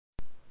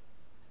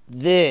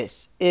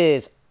This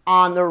is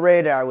On the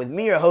Radar with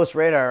me, your host,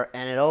 Radar,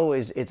 and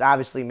it's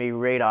obviously me,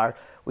 Radar.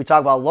 We talk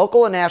about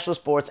local and national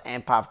sports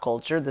and pop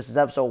culture. This is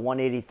episode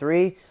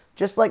 183.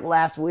 Just like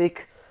last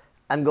week,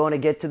 I'm going to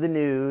get to the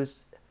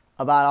news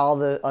about all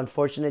the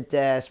unfortunate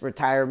deaths,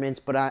 retirements,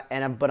 but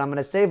I'm going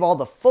to save all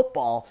the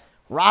football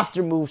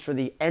roster moves for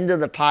the end of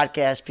the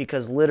podcast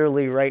because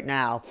literally right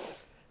now,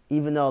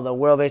 even though the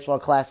World Baseball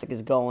Classic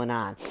is going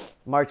on,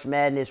 March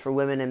Madness for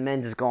women and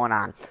men is going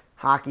on,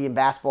 hockey and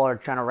basketball are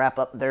trying to wrap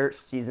up their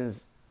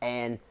seasons,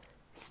 and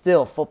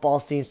still football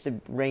seems to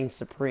reign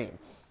supreme.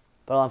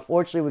 But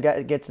unfortunately, we got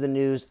to get to the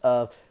news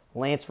of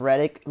Lance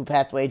Reddick, who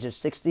passed away at age of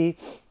 60.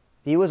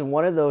 He was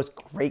one of those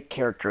great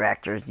character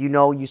actors. You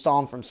know, you saw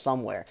him from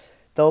somewhere.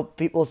 Though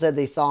people said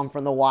they saw him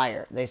from The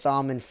Wire, they saw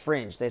him in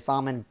Fringe, they saw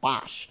him in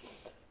Bosch.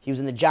 He was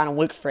in the John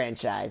Wick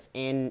franchise,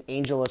 in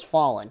Angel Has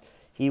Fallen.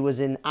 He was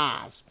in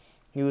Oz.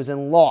 He was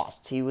in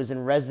Lost. He was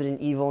in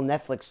Resident Evil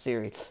Netflix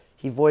series.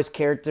 He voiced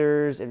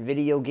characters in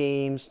video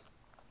games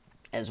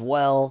as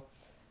well.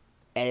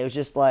 And it was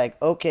just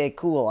like, okay,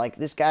 cool. Like,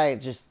 this guy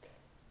just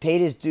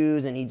paid his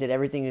dues and he did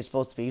everything he was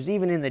supposed to be. He was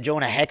even in the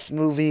Jonah Hex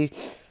movie,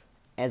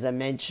 as I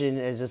mentioned.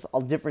 There's just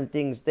all different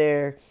things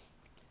there.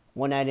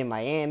 One Night in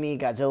Miami,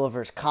 Godzilla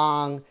vs.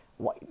 Kong,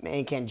 White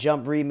Man Can't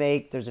Jump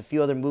remake. There's a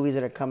few other movies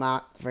that have come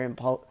out for him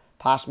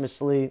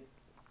posthumously.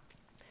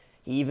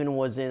 He even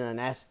was in a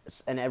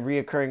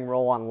reoccurring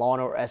role on Law &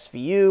 Order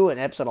SVU, an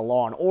episode of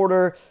Law &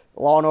 Order,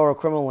 Law & Order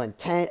Criminal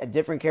Intent, a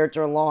different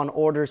character in Law &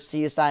 Order,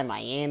 CSI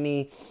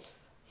Miami.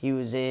 He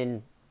was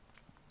in,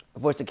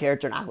 voiced a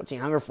character in Aqua Teen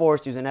Hunger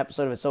Force. He was in an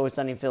episode of It's Always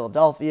Sunny in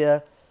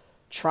Philadelphia.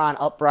 Tron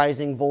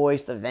Uprising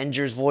voice, the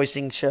Avengers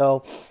voicing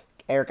show.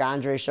 Eric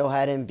Andre show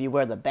had him.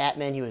 Beware the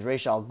Batman. He was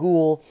Ra's al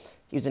Ghul.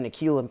 He was in a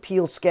Key and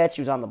Peele sketch.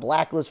 He was on The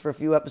Blacklist for a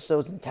few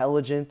episodes.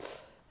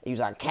 Intelligence. He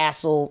was on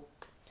Castle.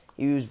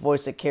 He was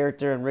voiced a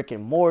character in Rick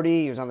and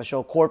Morty. He was on the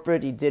show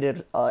Corporate. He did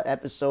an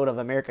episode of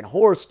American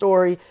Horror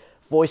Story.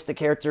 Voiced the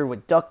character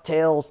with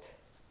DuckTales,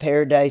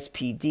 Paradise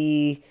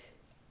PD,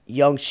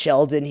 Young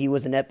Sheldon. He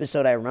was an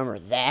episode. I remember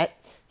that.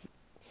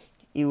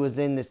 He was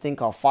in this thing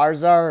called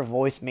Farzar,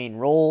 voiced main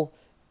role.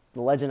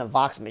 The Legend of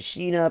Vox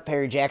Machina,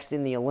 Perry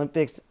Jackson, the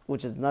Olympics,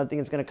 which is another thing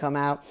that's going to come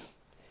out.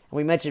 And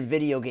we mentioned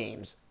video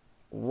games.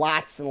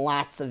 Lots and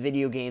lots of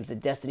video games. The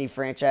Destiny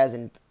franchise,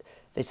 and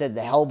they said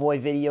the Hellboy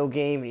video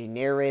game, and he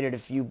narrated a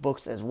few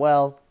books as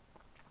well.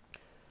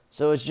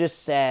 So it's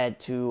just sad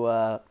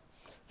to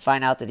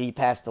find out that he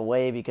passed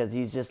away because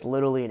he's just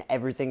literally in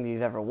everything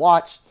you've ever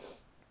watched.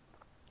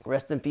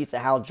 Rest in peace to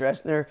Hal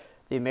Dresner,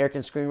 the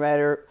American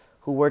screenwriter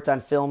who worked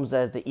on films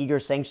as The Eager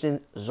Sanction,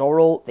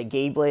 Zorro, The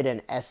Gay Blade,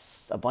 and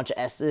a bunch of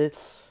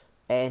S's.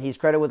 And he's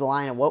credited with the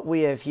line, "What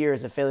we have here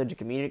is a failure to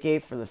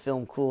communicate" for the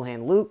film Cool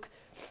Hand Luke.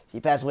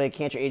 He passed away at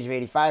cancer at age of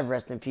 85.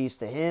 Rest in peace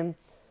to him.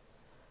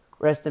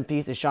 Rest in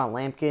peace to Sean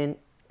Lampkin.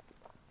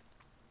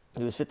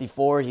 He was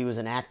 54. He was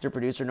an actor,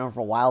 producer known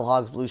for Wild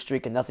Hogs, Blue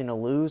Streak, and Nothing to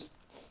Lose.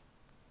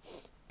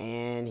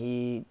 And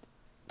he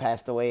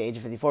passed away at age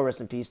of 54.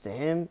 Rest in peace to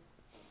him.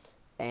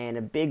 And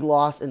a big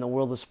loss in the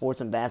world of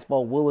sports and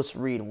basketball, Willis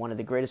Reed, one of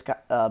the greatest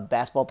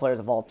basketball players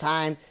of all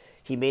time.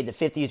 He made the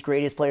 50th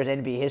greatest players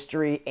in NBA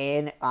history,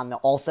 and on the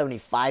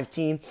All-75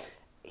 team.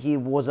 He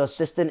was an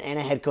assistant and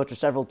a head coach of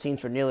several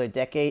teams for nearly a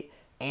decade,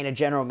 and a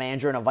general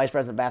manager and a vice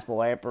president of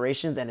basketball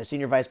operations, and a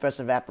senior vice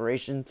president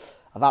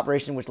of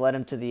operation, which led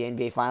him to the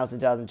NBA Finals in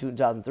 2002 and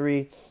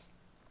 2003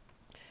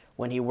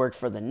 when he worked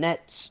for the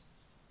Nets.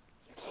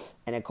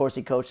 And, of course,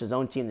 he coached his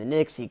own team, the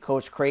Knicks. He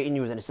coached Creighton. He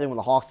was an assistant with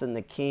the Hawks and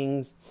the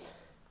Kings.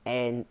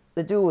 And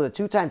the dude was a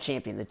two-time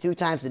champion. The two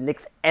times the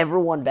Knicks ever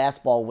won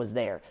basketball was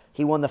there.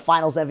 He won the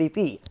Finals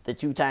MVP the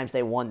two times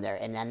they won there.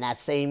 And then that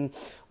same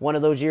one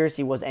of those years,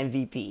 he was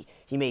MVP.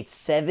 He made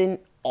 7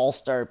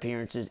 All-Star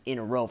appearances in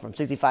a row from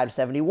 65 to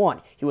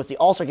 71. He was the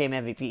All-Star Game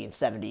MVP in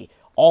 70,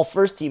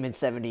 All-First Team in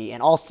 70,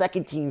 and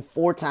All-Second Team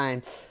 4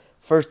 times.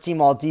 First Team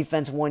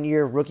All-Defense 1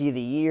 year, Rookie of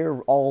the Year,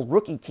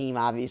 All-Rookie Team,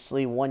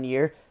 obviously, 1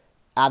 year.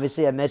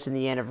 Obviously, I mentioned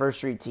the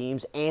anniversary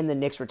teams, and the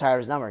Knicks retired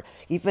his number.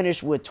 He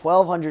finished with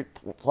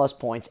 1,200-plus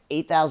points,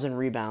 8,000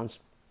 rebounds,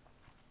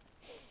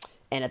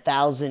 and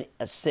 1,000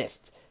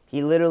 assists.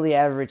 He literally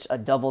averaged a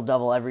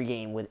double-double every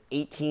game with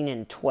 18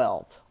 and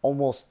 12,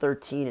 almost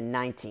 13 and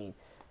 19,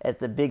 as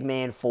the big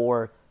man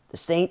for the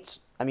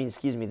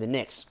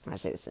Knicks. When I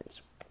say the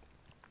Saints.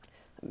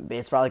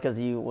 It's probably because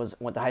he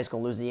went to high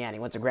school in Louisiana. He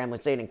went to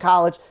Grambling State in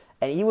college,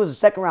 and he was a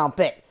second-round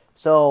pick.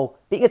 So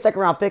being a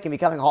second-round pick and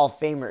becoming a Hall of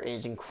Famer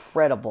is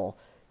incredible.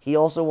 He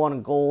also won a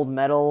gold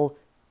medal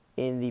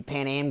in the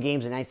Pan Am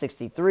Games in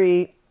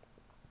 1963.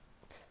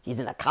 He's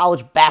in the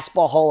College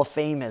Basketball Hall of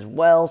Fame as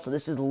well. So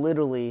this is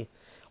literally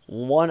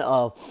one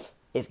of,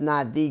 if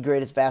not the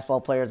greatest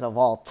basketball players of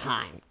all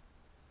time.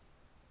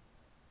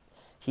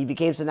 He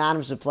became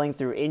synonymous with playing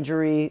through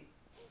injury,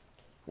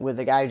 with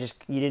a guy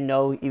you didn't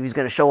know he was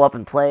going to show up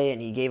and play,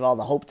 and he gave all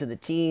the hope to the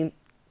team.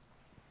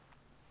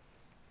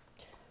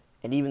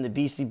 And even the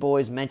Beastie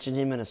Boys mentioned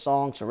him in a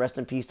song, so rest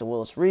in peace to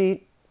Willis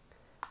Reed.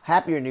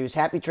 Happier news,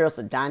 happy trails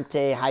to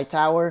Dante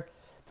Hightower,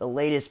 the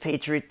latest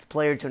Patriots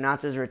player to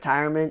announce his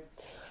retirement.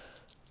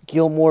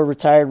 Gilmore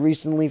retired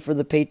recently for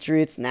the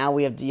Patriots. Now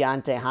we have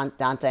Dante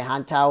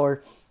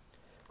Hightower,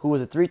 who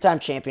was a three-time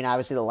champion,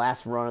 obviously the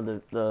last run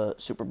of the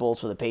Super Bowls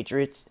for the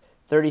Patriots.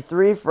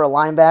 33 for a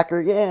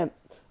linebacker, yeah,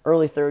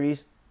 early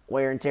 30s,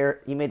 wear and tear.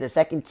 He made the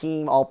second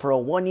team All-Pro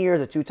 1 year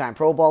as a two-time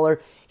Pro Bowler.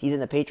 He's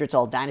in the Patriots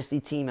All-Dynasty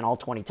team and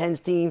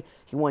All-2010s team.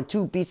 He won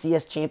 2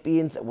 BCS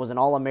champions, was an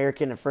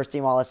All-American and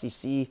first-team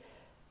All-SEC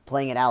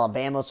playing at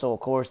Alabama, so of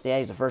course, yeah,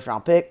 he's a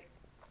first-round pick.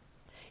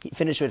 He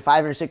finished with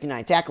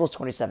 569 tackles,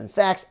 27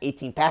 sacks,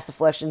 18 pass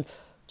deflections,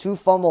 2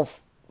 fumble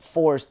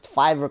forced,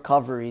 5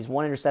 recoveries,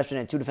 1 interception,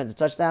 and 2 defensive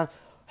touchdowns.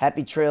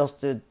 Happy trails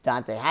to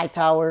Dante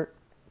Hightower.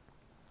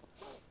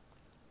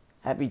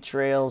 Happy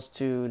trails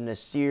to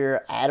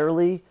Nasir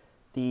Adderley,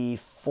 the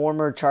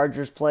former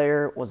Chargers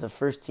player, was a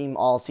first-team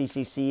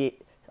All-CCC,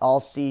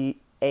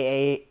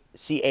 All-CAA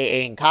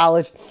in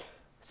college.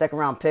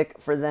 Second-round pick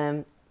for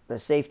them. The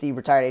safety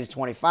retired at age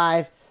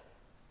 25.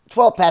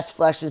 12 pass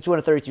deflections,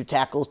 232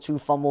 tackles, 2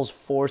 fumbles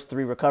forced,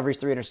 3 recoveries,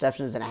 3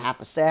 interceptions, and a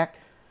half a sack.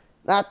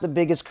 Not the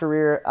biggest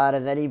career out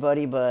of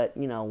anybody, but,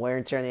 wear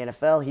and tear in the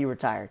NFL. He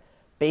retired.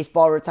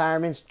 Baseball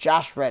retirements,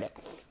 Josh Reddick,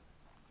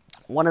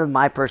 one of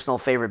my personal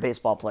favorite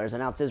baseball players,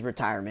 announced his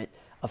retirement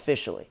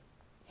officially.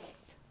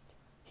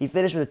 He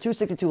finished with a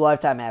 262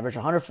 lifetime average,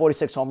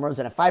 146 home runs,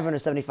 and a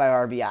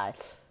 575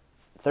 RBI.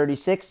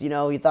 36,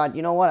 he thought,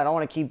 you know what, I don't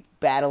want to keep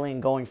battling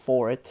and going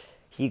for it.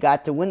 He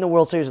got to win the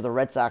World Series with the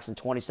Red Sox with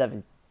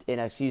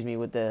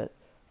the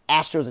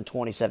Astros in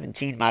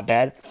 2017, my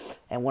bad,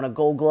 and won a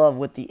Gold Glove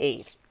with the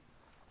A's.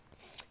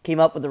 Came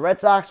up with the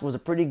Red Sox, was a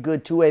pretty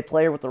good two-way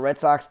player with the Red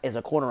Sox as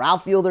a corner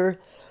outfielder,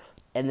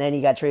 and then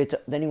he got traded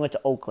then he went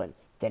to Oakland.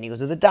 Then he goes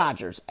to the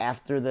Dodgers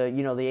after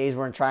the A's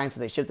weren't trying, so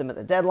they shipped him at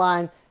the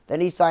deadline.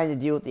 Then he signed a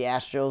deal with the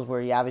Astros,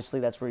 where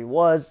that's where he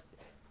was.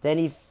 Then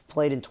he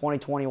played in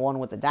 2021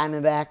 with the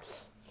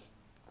Diamondbacks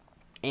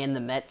and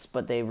the Mets,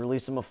 but they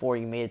released him before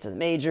he made it to the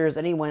majors.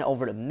 Then he went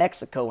over to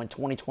Mexico in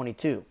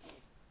 2022.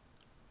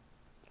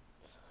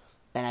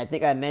 And I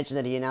think I mentioned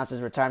that he announced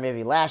his retirement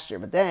maybe last year,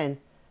 but then,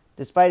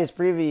 despite his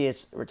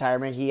previous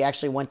retirement, he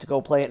actually went to go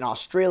play in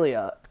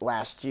Australia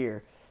last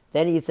year.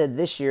 Then he said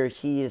this year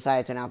he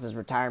decided to announce his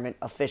retirement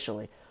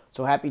officially.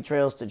 So happy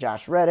trails to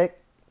Josh Reddick.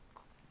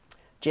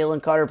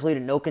 Jalen Carter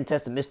pleaded no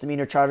contest of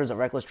misdemeanor charges of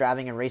reckless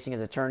driving and racing.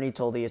 His attorney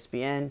told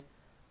ESPN,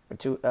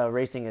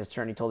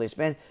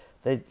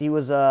 that he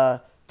was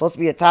supposed to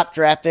be a top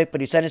draft pick, but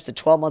he sentenced to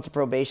 12 months of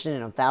probation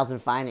and a $1,000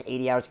 fine and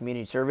 80 hours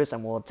community service,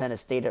 and will attend a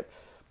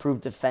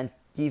state-approved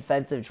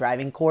defensive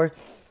driving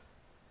course.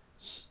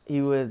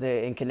 He was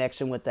in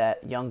connection with that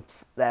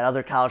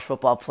other college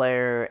football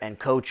player and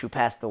coach who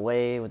passed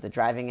away with the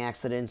driving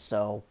accident,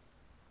 so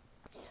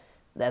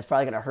that's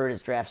probably going to hurt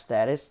his draft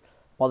status.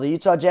 While the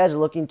Utah Jazz are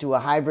looking to a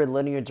hybrid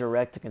linear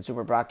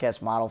direct-to-consumer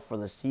broadcast model for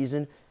the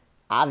season,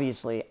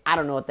 obviously, I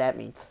don't know what that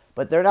means,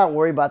 but they're not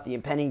worried about the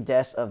impending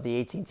death of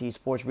the AT&T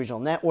Sports Regional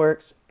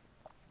Networks.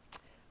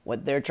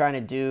 What they're trying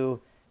to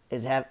do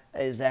is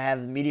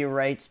have media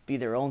rights be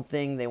their own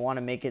thing. They want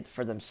to make it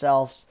for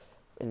themselves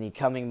in the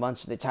coming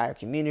months for the entire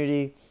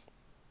community.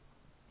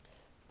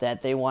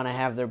 That they want to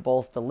have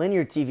both the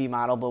linear TV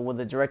model, but with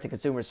a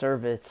direct-to-consumer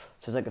service,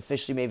 so it's like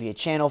officially maybe a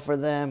channel for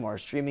them or a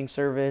streaming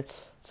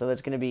service. So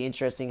that's going to be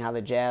interesting how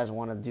the Jazz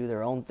want to do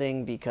their own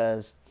thing,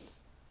 because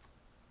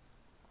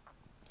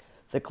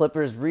the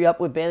Clippers re-upped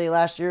with Bailey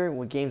last year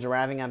with games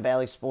arriving on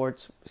Bally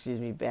Sports.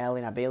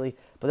 Bally, not Bailey.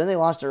 But then they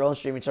launched their own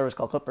streaming service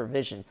called Clipper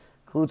Vision.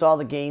 Includes all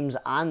the games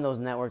on those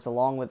networks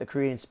along with the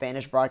Korean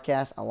Spanish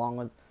broadcast, along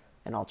with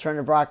an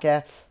alternative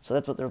broadcast. So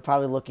that's what they're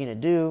probably looking to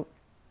do.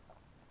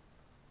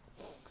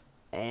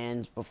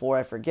 And before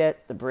I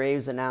forget, the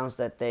Braves announced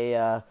that they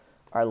are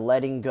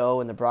letting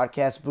go in the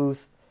broadcast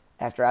booth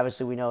after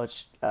obviously we know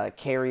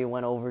Carey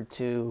went over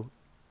to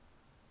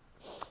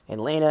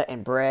Atlanta,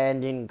 and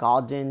Brandon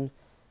Gaudin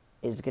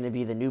is going to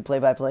be the new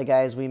play-by-play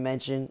guy, as we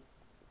mentioned.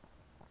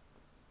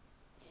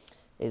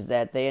 Is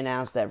that they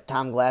announced that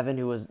Tom Glavine,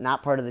 who was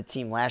not part of the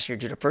team last year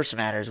due to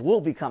personal matters,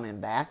 will be coming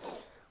back,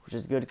 which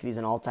is good because he's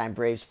an all-time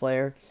Braves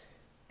player.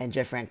 And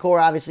Jeff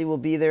Francoeur obviously will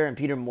be there, and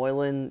Peter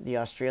Moylan, the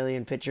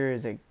Australian pitcher,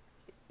 is a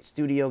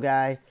studio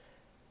guy,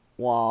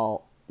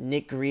 while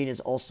Nick Green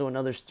is also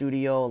another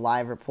studio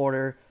live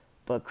reporter.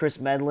 But Chris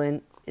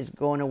Medlin is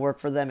going to work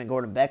for them, and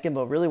Gordon Beckham.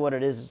 But really what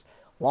it is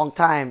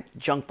longtime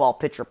junk ball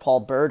pitcher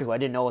Paul Bird, who I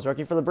didn't know was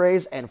working for the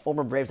Braves, and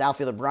former Braves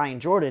outfielder Brian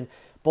Jordan.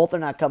 Both are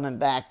not coming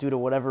back due to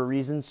whatever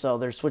reason, so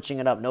they're switching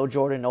it up. No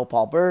Jordan, no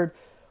Paul Bird.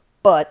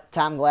 But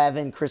Tom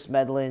Glavine, Chris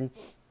Medlin,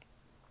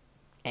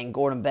 and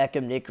Gordon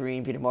Beckham, Nick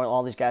Green, Peter Moore,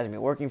 all these guys are going to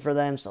be working for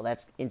them, so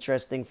that's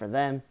interesting for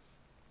them.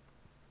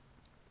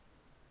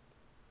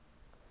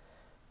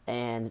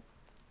 And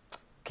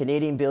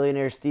Canadian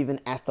billionaire Stephen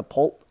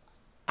Astopoulos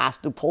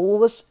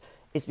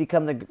has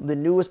become the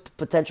newest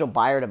potential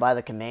buyer to buy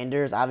the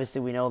Commanders.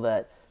 Obviously, we know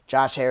that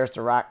Josh Harris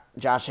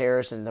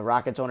and the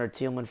Rockets owner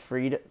Tillman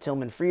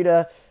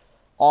Frieda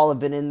all have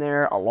been in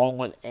there, along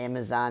with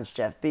Amazon's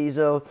Jeff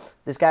Bezos.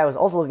 This guy was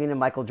also looking at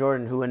Michael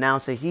Jordan, who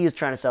announced that he is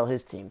trying to sell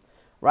his team.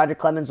 Roger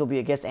Clemens will be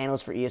a guest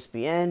analyst for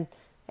ESPN.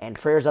 And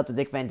prayers up to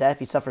Dick Van Dyke.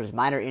 He suffers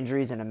minor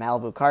injuries in a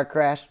Malibu car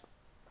crash.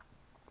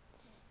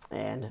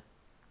 And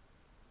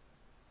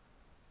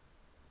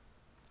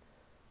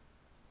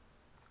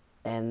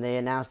they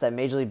announced that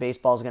Major League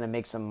Baseball is going to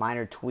make some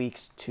minor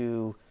tweaks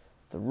to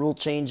the rule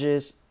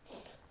changes.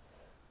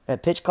 A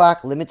pitch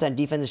clock, limits on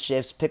defensive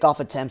shifts, pickoff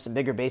attempts, and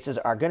bigger bases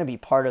are going to be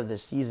part of the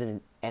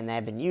season, and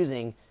they've been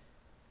using.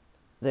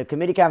 The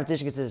committee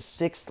competition consists of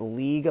 6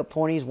 league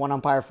appointees, 1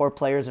 umpire, 4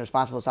 players, and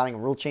responsible for signing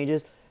rule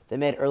changes. They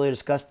made earlier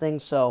discussed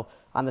things. So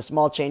on the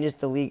small changes,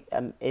 the league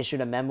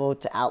issued a memo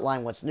to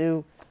outline what's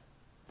new.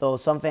 Though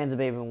some fans have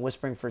been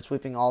whispering for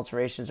sweeping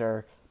alterations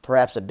or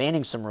perhaps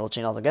abandoning some rule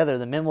change altogether,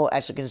 the memo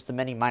actually consists of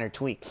many minor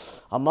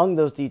tweaks. Among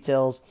those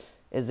details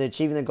is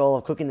achieving the goal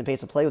of cooking the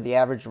pace of play with the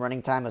average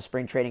running time of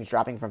spring training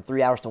dropping from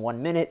 3 hours to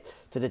 1 minute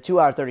to the 2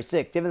 hour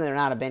 36, given they're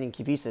not abandoning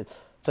key pieces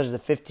such as the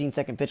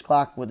 15-second pitch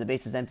clock with the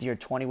bases empty or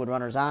 20 with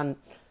runners on,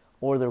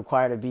 or they're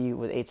required to be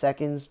with 8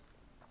 seconds.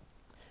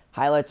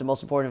 Highlights, the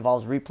most important,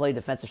 involves replay,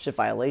 defensive shift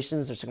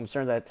violations. There's some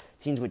concern that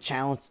teams would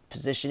challenge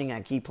positioning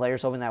on key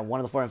players, hoping that one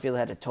of the four infield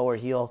had a toe or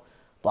heel,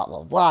 blah,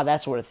 blah, blah,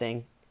 that sort of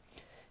thing.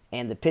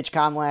 And the pitch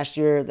comm last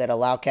year that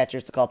allowed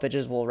catchers to call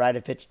pitches will write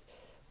a pitch,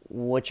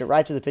 which will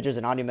write to the pitchers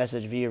an audio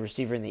message via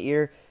receiver in the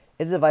ear.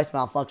 If the device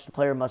malfunctions, the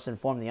player must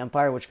inform the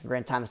umpire, which can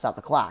grant time to stop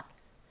the clock.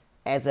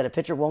 Adds that a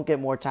pitcher won't get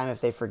more time if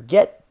they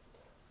forget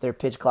their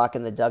pitch clock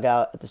in the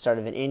dugout at the start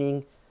of an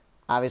inning.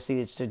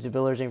 Obviously, it's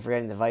debilitating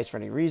forgetting the device for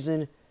any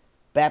reason.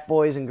 Bat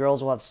boys and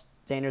girls will have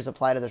standards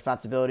applied to the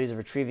responsibilities of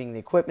retrieving the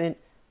equipment.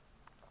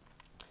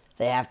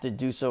 They have to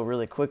do so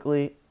really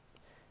quickly.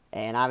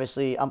 And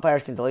obviously,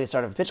 umpires can delay the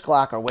start of a pitch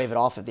clock or wave it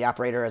off if the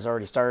operator has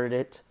already started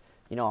it.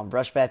 On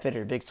brush bat pitch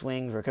or big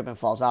swings where equipment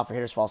falls off or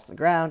hitters falls to the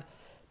ground.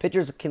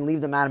 Pitchers can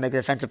leave them out and make a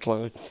defensive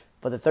play,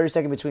 but the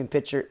 30-second between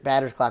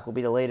batter's clock will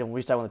be delayed and will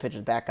restart when the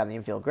pitcher's back on the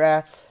infield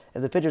grass.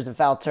 If the pitcher's in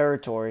foul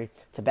territory,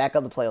 to back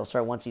up the play will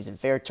start once he's in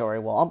fair territory,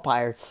 while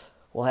umpire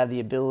will have the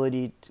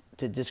ability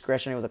to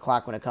discretionary with the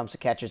clock when it comes to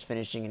catchers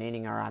finishing an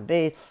inning or on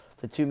base.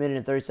 The 2-minute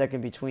and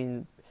 30-second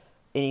between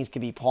innings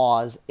can be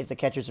paused if the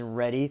catcher isn't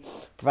ready,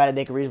 provided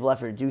they make a reasonable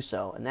effort to do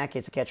so. In that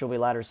case, the catcher will be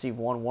allowed to receive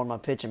one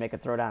warm-up pitch and make a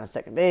throw down at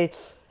second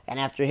base. And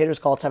after hitters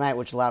call timeout,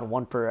 which allowed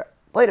 1 per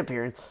plate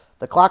appearance,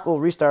 the clock will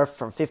restart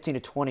from 15 to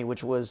 20,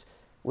 which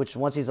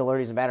once he's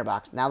alerted, he's in batter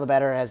box. Now the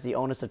batter has the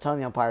onus of telling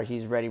the umpire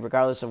he's ready,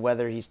 regardless of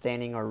whether he's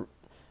standing or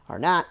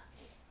not.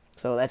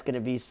 So that's going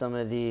to be some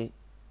of the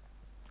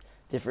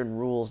different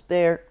rules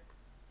there.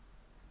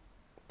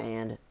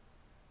 And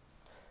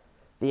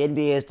the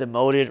NBA has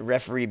demoted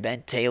referee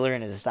Ben Taylor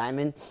in his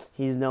assignment.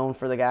 He's known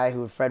for the guy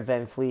who Fred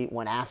VanVleet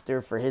went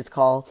after for his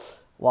call.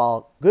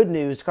 While good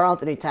news,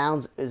 Karl-Anthony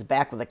Towns is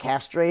back with a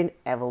calf strain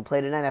and will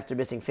play tonight after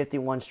missing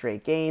 51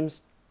 straight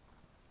games,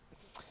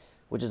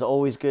 which is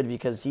always good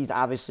because he's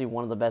obviously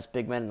one of the best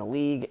big men in the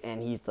league,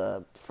 and he's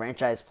the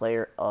franchise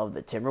player of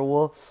the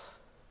Timberwolves.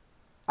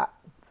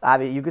 I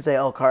mean, you could say,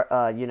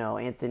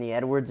 Anthony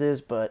Edwards is,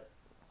 but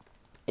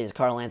is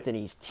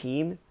Karl-Anthony's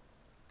team.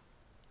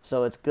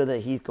 So it's good that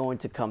he's going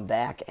to come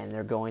back, and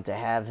they're going to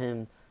have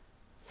him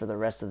for the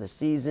rest of the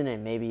season,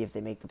 and maybe if they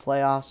make the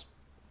playoffs.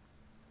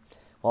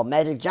 While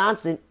Magic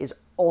Johnson is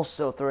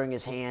also throwing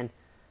his hand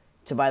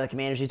to buy the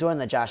Commanders. He's joining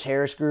the Josh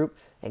Harris group.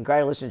 And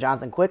congratulations to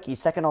Jonathan Quick. He's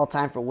second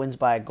all-time for wins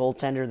by a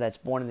goaltender that's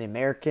born in the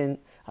America.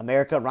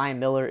 Ryan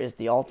Miller is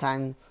the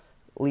all-time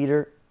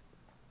leader.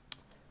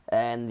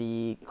 And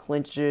the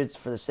clinchers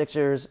for the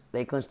Sixers,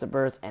 they clinched the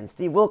berth. And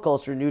Steve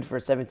Wilkos renewed for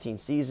a 17th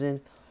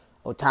season.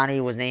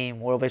 Ohtani was named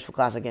World Baseball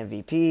Classic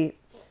MVP.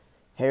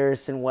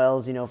 Harrison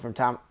Wells,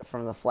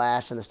 from The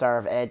Flash and the star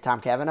of Ed, Tom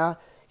Cavanaugh,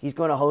 he's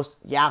going to host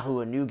Yahoo,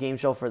 a new game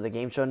show for the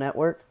Game Show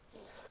Network.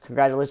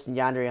 Congratulations to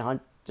DeAndre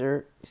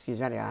Hunter.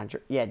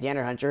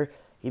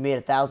 He made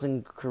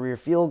 1,000 career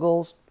field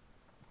goals.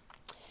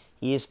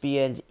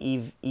 ESPN's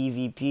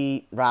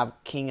EVP Rob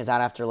King is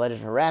out after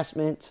alleged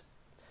harassment.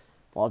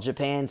 While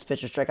Japan's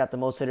pitchers strike out the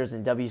most hitters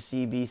in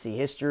WCBC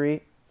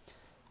history.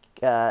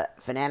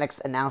 Fanatics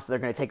announced they're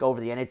going to take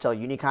over the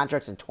NHL uni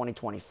contracts in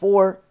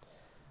 2024.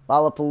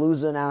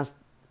 Lollapalooza announced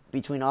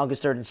between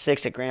August 3rd and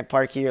 6th at Grant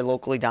Park here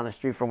locally down the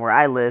street from where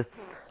I live.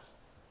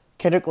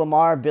 Kendrick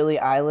Lamar, Billie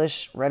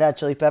Eilish, Red Hot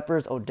Chili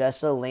Peppers,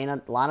 Odessa,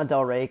 Lana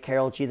Del Rey,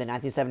 Karol G, the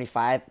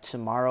 1975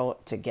 Tomorrow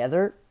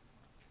Together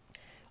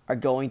are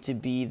going to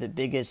be the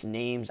biggest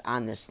names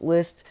on this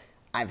list.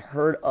 I've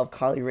heard of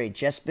Carly Rae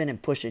Jepsen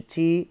and Pusha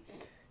T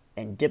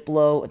and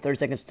Diplo, 30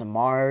 Seconds to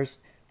Mars,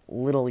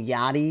 Lil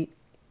Yachty,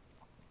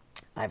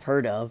 I've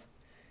heard of.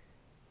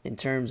 In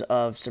terms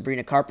of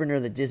Sabrina Carpenter,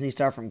 the Disney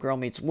star from Girl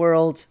Meets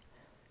World,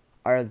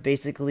 are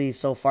basically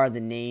so far the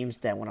names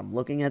that when I'm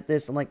looking at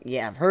this, I'm like,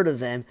 yeah, I've heard of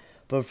them.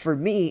 But for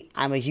me,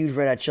 I'm a huge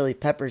Red Hot Chili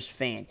Peppers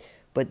fan.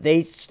 But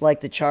they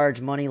like to charge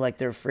money like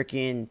they're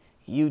freaking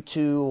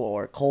U2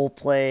 or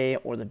Coldplay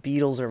or the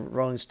Beatles or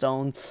Rolling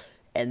Stones,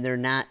 and they're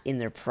not in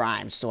their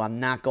prime. So I'm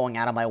not going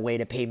out of my way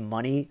to pay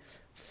money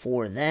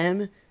for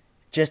them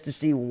just to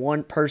see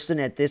one person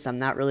at this. I'm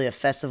not really a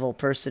festival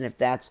person if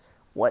that's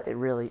what it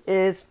really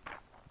is.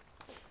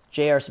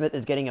 J.R. Smith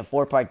is getting a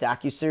 4-part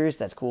docuseries.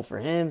 That's cool for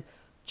him.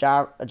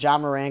 Ja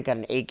Morant got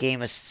an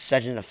 8-game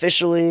suspension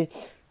officially.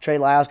 Trey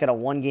Lyles got a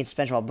 1-game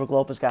suspension while Brook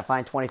Lopez got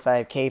fined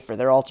 $25K for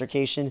their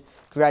altercation.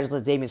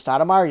 Congratulations, Damian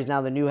Stoudemire. He's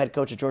now the new head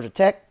coach of Georgia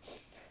Tech.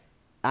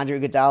 Andre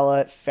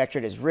Iguodala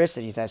fractured his wrist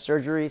and he's had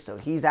surgery, so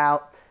he's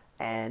out.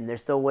 And they're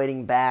still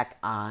waiting back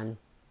on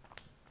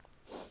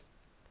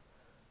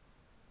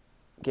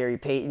Gary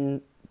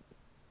Payton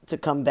to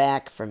come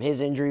back from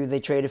his injury they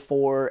traded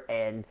for,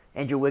 and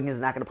Andrew Wiggins is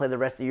not going to play the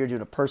rest of the year due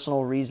to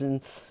personal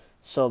reasons.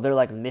 So they're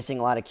like missing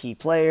a lot of key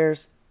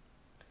players.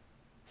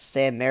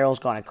 Sam Merrill's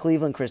gone to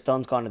Cleveland. Chris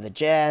Dunn's gone to the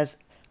Jazz.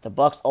 The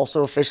Bucks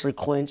also officially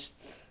clinched.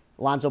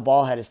 Lonzo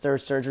Ball had his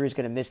third surgery. He's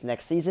going to miss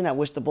next season. I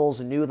wish the Bulls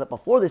knew that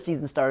before the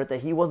season started that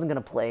he wasn't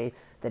going to play,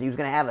 that he was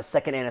going to have a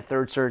second and a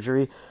third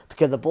surgery,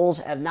 because the Bulls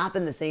have not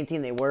been the same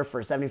team they were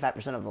for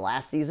 75% of the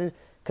last season,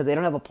 because they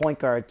don't have a point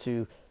guard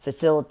to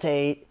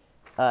facilitate.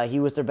 He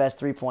was their best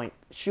three-point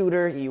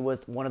shooter. He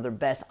was one of their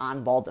best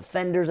on-ball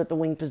defenders at the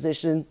wing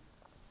position.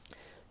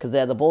 Because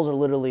the Bulls are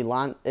literally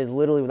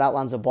without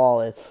Lonzo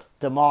Ball. It's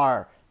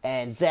DeMar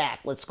and Zach.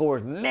 Let's score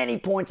as many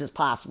points as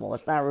possible.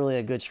 That's not really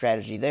a good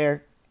strategy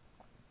there.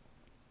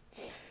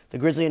 The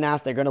Grizzlies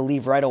announced they're going to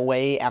leave right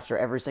away after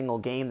every single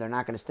game. They're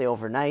not going to stay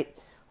overnight,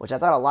 which I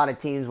thought a lot of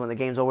teams, when the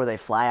game's over, they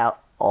fly out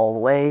all the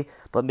way.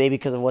 But maybe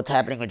because of what's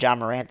happening with Ja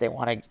Morant, they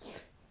want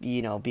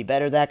to be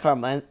better at that.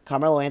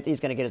 Carmelo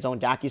Anthony's going to get his own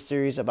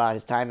docuseries about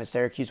his time at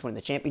Syracuse winning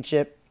the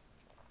championship.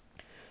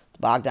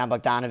 Bogdan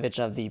Bogdanovic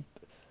of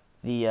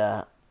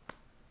the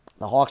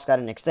Hawks got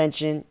an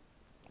extension.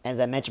 As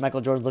I mentioned,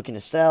 Michael Jordan's looking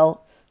to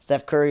sell.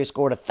 Steph Curry has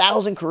scored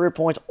 1,000 career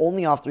points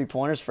only off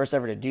three-pointers, first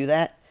ever to do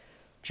that.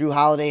 Drew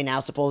Holiday now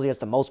supposedly has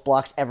the most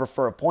blocks ever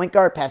for a point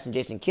guard, passing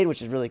Jason Kidd,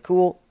 which is really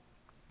cool.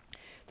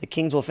 The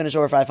Kings will finish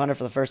over 500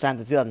 for the first time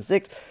since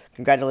 2006.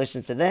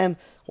 Congratulations to them.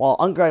 While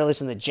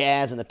congratulations to the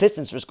Jazz and the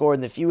Pistons for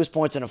scoring the fewest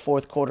points in a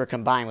fourth quarter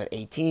combined with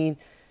 18.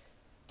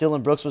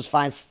 Dillon Brooks was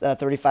fined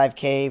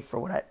 $35K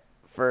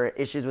for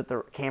issues with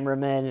the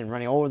cameramen and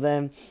running over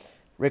them.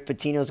 Rick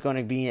Pitino is going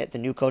to be the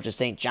new coach of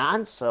St.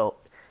 John's, so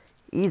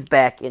he's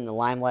back in the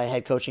limelight,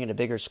 head coaching at a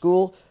bigger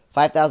school.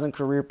 5,000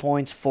 career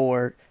points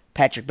for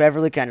Patrick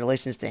Beverley.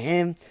 Congratulations to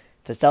him.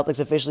 The Celtics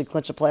officially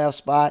clinched a playoff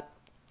spot.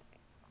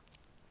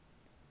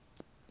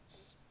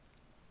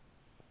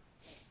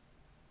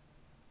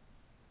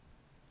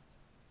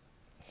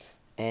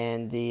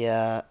 And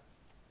the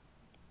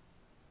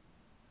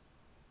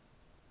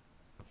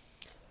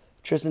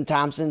Tristan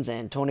Thompson's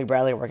and Tony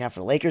Bradley are working out for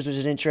the Lakers, which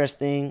is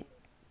interesting.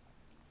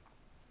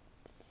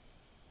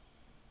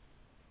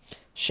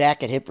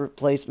 Shaq had hip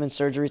replacement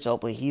surgery, so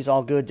hopefully he's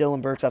all good.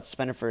 Dillon Brooks got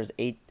suspended for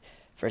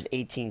his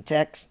 18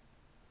 techs.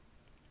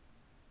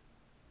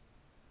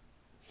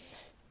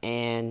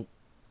 And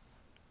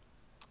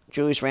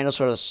Julius Randle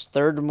scored his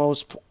third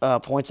most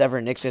points ever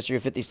in Knicks history,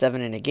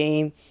 57 in a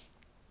game.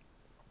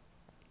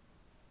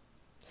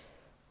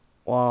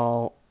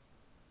 While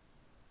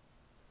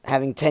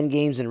having 10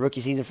 games in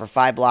rookie season for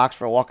 5 blocks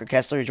for Walker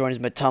Kessler, he joins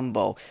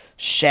Mutombo,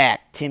 Shaq,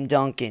 Tim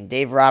Duncan,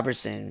 Dave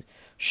Robertson,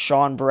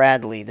 Sean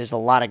Bradley. There's a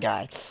lot of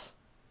guys.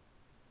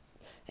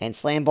 And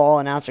Slam Ball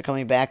announced they're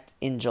coming back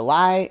in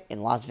July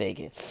in Las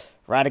Vegas.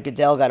 Ryder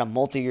Goodell got a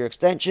multi-year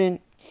extension,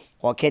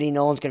 while Kenny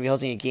Nolan's going to be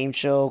hosting a game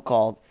show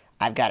called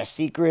I've Got a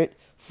Secret.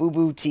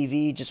 Fubu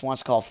TV just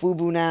wants to call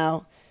Fubu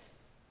now.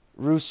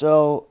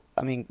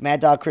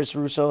 Mad Dog Chris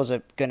Russo is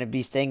going to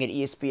be staying at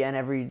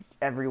ESPN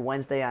every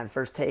Wednesday on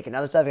First Take.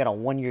 Another time, got a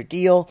 1-year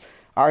deal.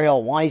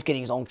 Ariel Wani's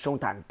getting his own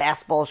Showtime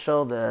basketball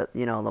show.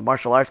 The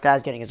martial arts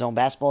guy's getting his own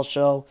basketball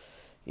show.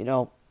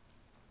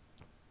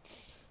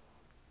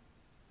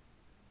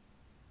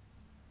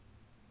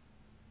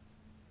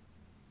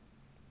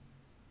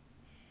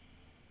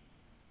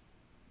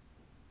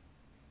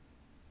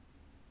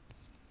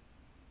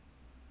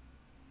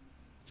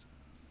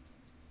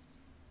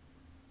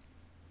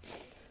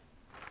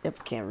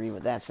 Yep, can't read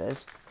what that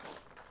says.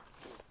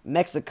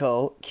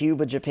 Mexico,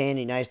 Cuba, Japan, and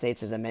the United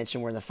States, as I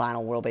mentioned, were in the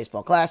final World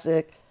Baseball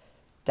Classic.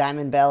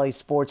 Diamond Valley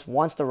Sports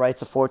wants the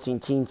rights of 14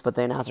 teams, but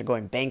they announced they're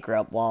going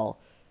bankrupt, while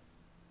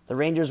the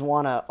Rangers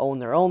want to own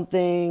their own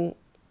thing.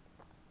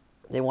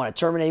 They want to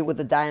terminate with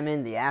the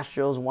Diamond. The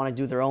Astros want to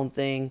do their own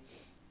thing.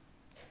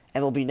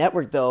 MLB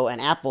Network, though,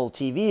 and Apple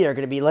TV are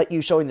going to be let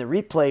you showing the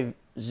replay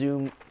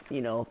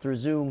through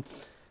Zoom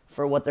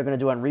for what they're going to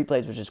do on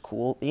replays, which is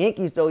cool. The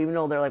Yankees, though, even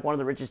though they're like one of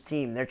the richest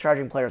teams, they're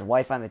charging players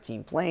Wi-Fi on the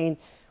team plane,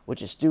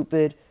 which is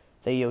stupid.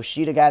 The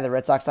Yoshida guy, the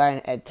Red Sox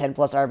guy, had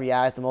 10-plus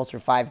RBIs, the most for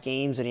 5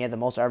 games, and he had the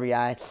most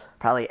RBI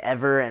probably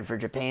ever, and for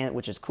Japan,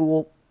 which is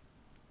cool.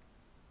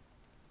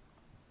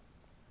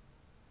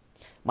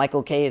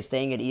 Michael Kay is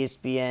staying at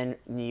ESPN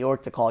New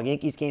York to call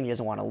Yankees games. He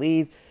doesn't want to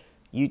leave.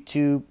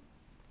 YouTube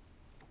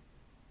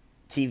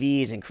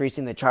TV is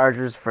increasing the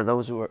charges for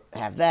those who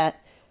have that.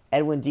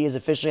 Edwin Diaz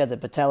officially had the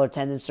patellar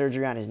tendon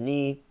surgery on his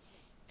knee,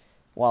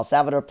 while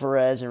Salvador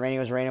Perez and Randy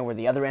Arozarena were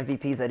the other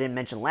MVPs I didn't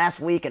mention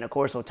last week, and of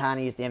course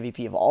Ohtani is the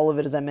MVP of all of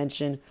it, as I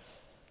mentioned.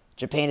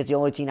 Japan is the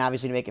only team,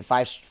 obviously, to make it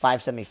five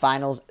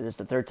semifinals. This is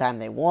the third time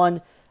they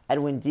won.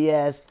 Edwin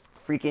Diaz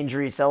freak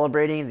injuries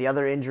celebrating. The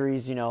other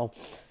injuries,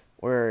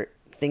 were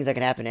things that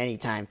can happen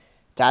anytime.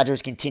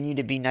 Dodgers continue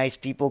to be nice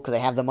people because they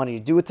have the money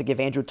to do it, to give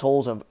Andrew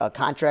Toles a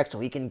contract so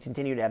he can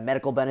continue to have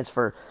medical benefits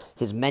for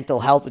his mental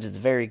health, which is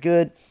very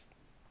good.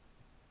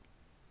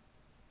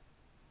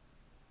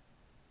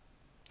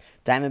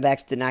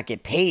 Diamondbacks did not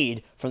get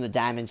paid from the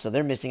Diamonds, so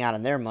they're missing out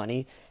on their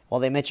money. Well,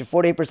 they mentioned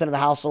 48% of the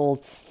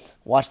household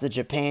watched the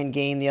Japan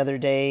game the other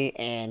day,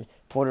 and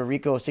Puerto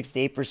Rico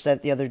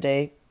 68% the other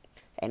day,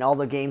 and all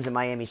the games in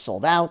Miami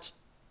sold out.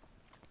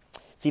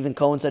 Stephen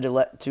Cohen said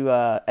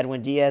to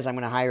Edwin Diaz, I'm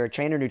going to hire a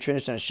trainer,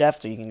 nutritionist, and a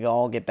chef so you can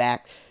all get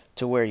back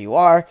to where you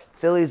are.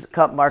 Phillies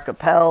cut Mark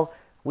Appel.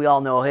 We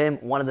all know him.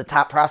 One of the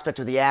top prospects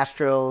of the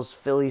Astros.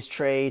 Phillies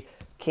trade.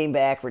 Came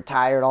back,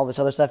 retired, all this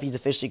other stuff. He's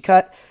officially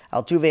cut.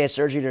 Altuve has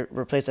surgery to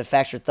replace a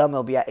fractured thumb.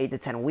 He'll be out 8 to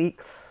 10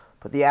 weeks.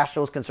 But the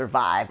Astros can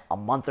survive a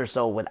month or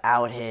so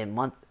without him.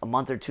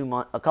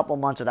 A couple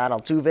months without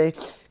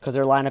Altuve because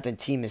their lineup and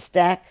team is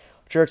stacked.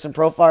 Jurickson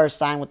Profar is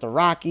signed with the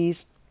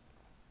Rockies.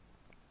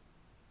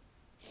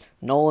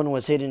 Nolan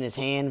was hit in his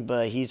hand,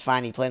 but he's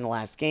fine. He played in the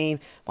last game.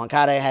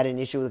 Moncada had an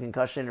issue with a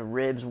concussion in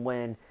ribs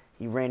when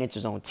he ran into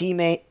his own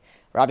teammate.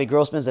 Robbie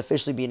Grossman is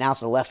officially being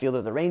announced as the left fielder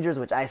of the Rangers,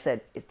 which I said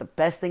is the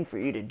best thing for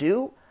you to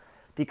do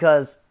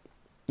because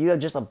you have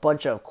just a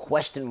bunch of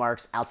question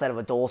marks outside of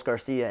Adolis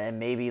Garcia and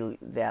maybe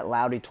that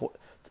Leody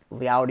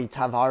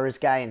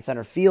Tavares guy in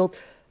center field.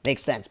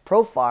 Makes sense.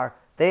 Profar,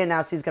 they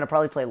announced he's going to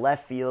probably play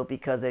left field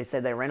because they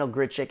said that Randall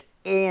Grichuk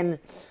and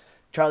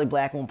Charlie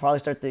Blackmon will probably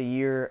start the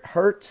year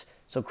hurt.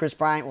 So Chris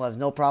Bryant will have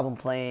no problem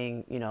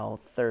playing,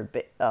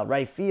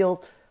 right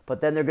field. But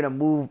then they're going to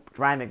move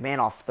Ryan McMahon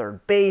off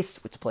third base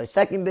to play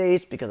second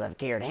base because of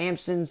Garrett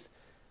Hampson's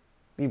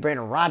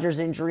Brandon Rogers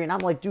injury. And I'm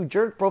like, dude,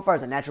 Jurickson Profar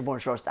is a natural-born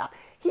shortstop.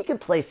 He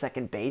could play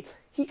second base.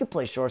 He could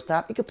play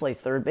shortstop. He could play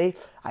third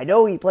base. I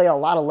know he played a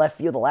lot of left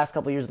field the last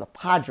couple of years with the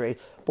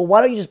Padres. But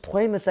why don't you just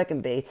play him at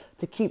second base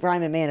to keep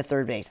Ryan McMahon at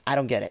third base? I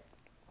don't get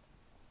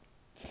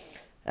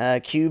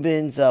it.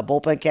 Cubans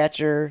bullpen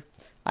catcher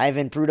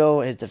Ivan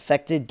Prudo has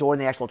defected during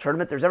the actual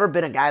tournament. There's ever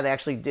been a guy that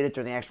actually did it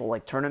during the actual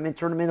tournament,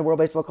 the World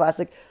Baseball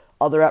Classic.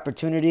 Other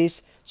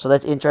opportunities. So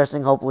that's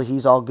interesting. Hopefully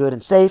he's all good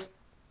and safe.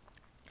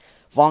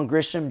 Vaughn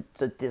Grisham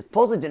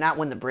supposedly did not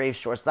win the Braves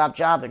shortstop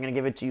job. They're going to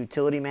give it to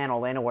utility man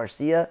Orlando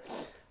Garcia,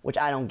 which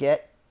I don't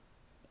get.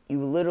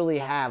 You literally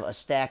have a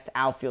stacked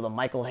outfield of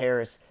Michael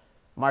Harris,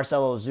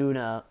 Marcell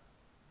Ozuna,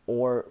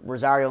 or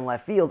Rosario in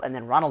left field, and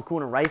then Ronald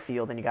Acuna in right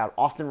field. And you got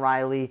Austin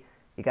Riley,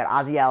 you got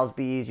Ozzie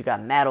Albies, you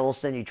got Matt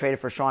Olson, you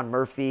traded for Sean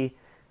Murphy.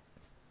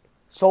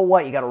 So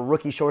what? You got a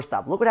rookie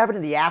shortstop. Look what happened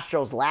to the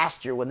Astros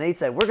last year when they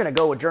said, we're going to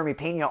go with Jeremy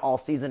Pena all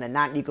season and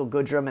not Nico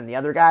Goodrum and the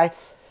other guy.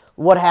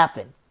 What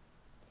happened?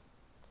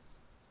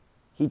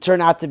 He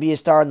turned out to be a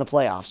star in the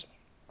playoffs.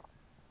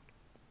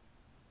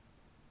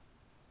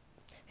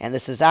 And the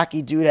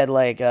Sasaki dude had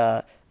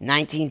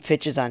 19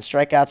 pitches on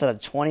strikeouts out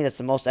of 20. That's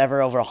the most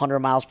ever, over 100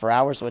 miles per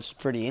hour, so it's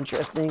pretty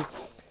interesting.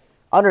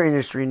 Other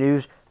industry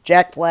news,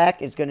 Jack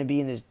Black is going to be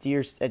in this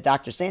Dear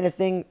Dr. Santa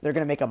thing. They're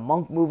going to make a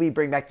Monk movie,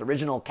 bring back the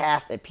original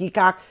cast at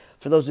Peacock.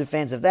 For those who are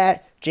fans of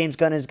that, James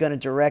Gunn is going to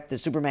direct the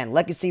Superman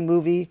Legacy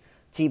movie.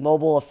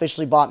 T-Mobile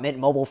officially bought Mint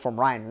Mobile from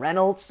Ryan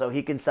Reynolds, so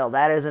he can sell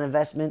that as an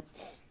investment.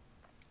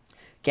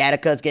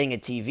 Gattaca is getting a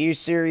TV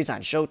series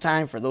on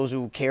Showtime for those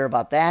who care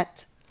about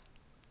that.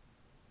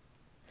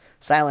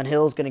 Silent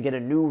Hill is going to get a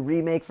new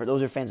remake for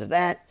those who are fans of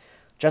that.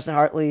 Justin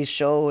Hartley's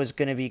show is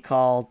going to be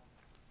called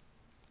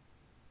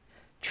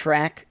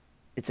Track.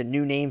 It's a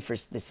new name for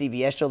the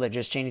CBS show. They're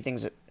just changing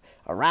things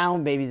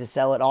around, maybe to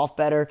sell it off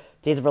better.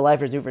 Days of Her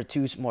Life is due for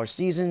 2 more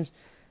seasons.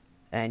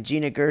 And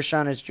Gina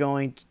Gershon is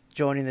joining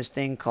this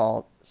thing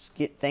called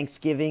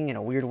Thanksgiving. In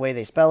a weird way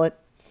they spell it.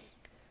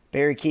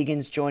 Barry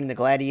Keegan's joining the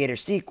Gladiator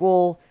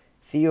sequel.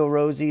 Theo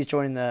Rosie is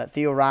joining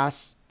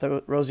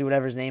the Rosie,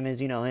 whatever his name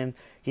is, you know him.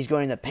 He's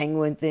joining the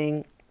Penguin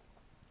thing,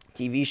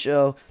 TV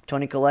show.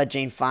 Toni Collette,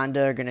 Jane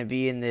Fonda are going to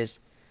be in this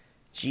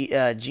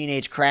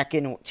Teenage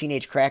Kraken,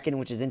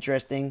 which is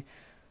interesting.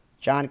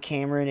 John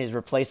Cameron is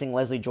replacing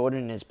Leslie Jordan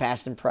in his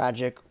passion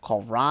project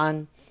called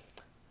Ron.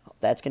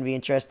 That's going to be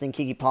interesting.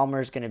 Keke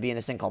Palmer is going to be in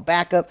this thing called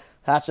Backup.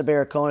 Sacha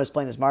Baron Cohen is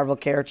playing this Marvel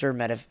character,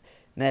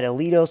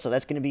 Metalito, so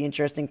that's going to be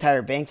interesting.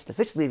 Tyra Banks is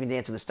officially leaving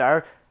Dance with the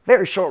Star.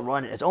 Very short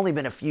run. It's only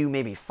been a few,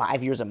 maybe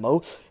 5 years at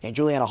most. And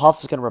Juliana Hough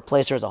is going to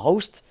replace her as a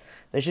host.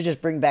 They should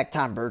just bring back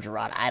Tom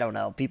Bergeron. I don't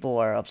know. People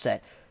are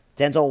upset.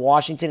 Denzel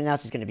Washington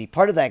announced he's going to be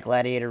part of that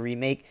Gladiator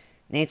remake.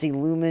 Nancy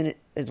Luhan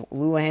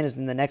is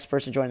the next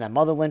person joining that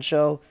Motherland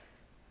show.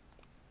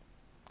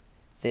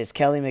 This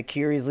Kelly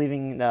McCreary is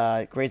leaving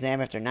Grey's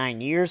Anatomy after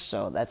 9 years.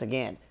 So that's,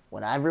 again,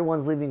 when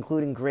everyone's leaving,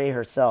 including Grey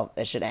herself,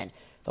 that should end.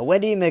 The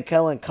Wendy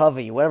McKellen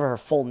Covey, whatever her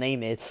full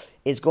name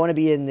is going to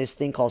be in this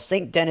thing called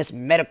St. Denis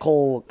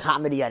Medical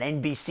Comedy on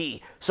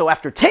NBC. So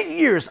after 10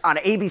 years on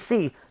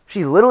ABC,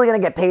 she's literally going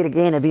to get paid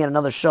again and be in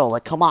another show.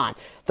 Like, come on.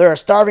 They're a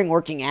starving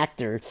working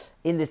actor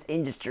in this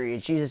industry,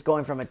 and she's just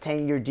going from a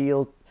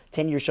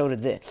 10-year show to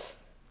this.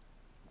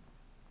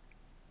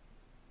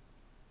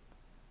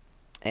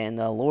 And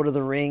Lord of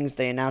the Rings,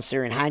 they announced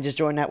Ciarán Hinds is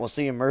joining that. We'll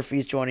see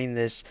Murphy's joining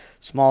this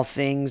Small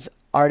Things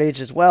Art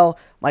as well.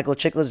 Michael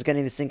Chiklis is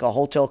getting this thing called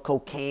Hotel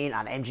Cocaine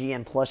on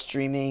MGM Plus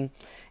streaming.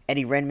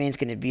 Eddie Redmayne's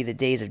going to be The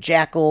Days of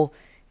Jackal.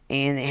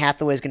 And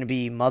Hathaway is going to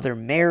be Mother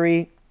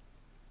Mary.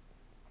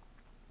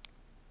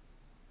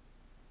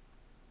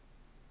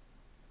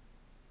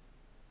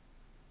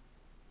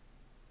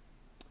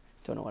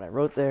 Don't know what I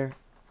wrote there.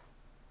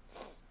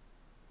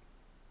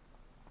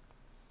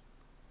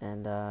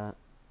 And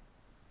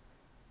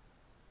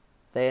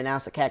they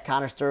announced that Cat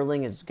Connor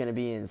Sterling is going to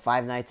be in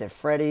Five Nights at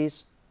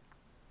Freddy's.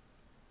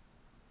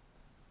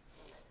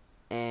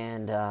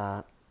 And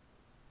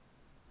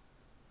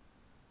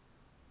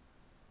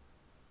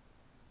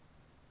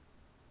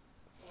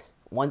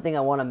one thing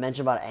I want to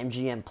mention about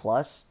MGM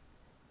Plus,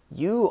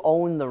 you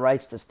own the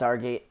rights to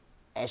Stargate,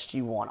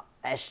 SG-1,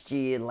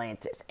 SG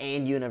Atlantis,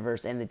 and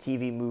Universe, and the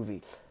TV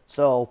movie.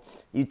 So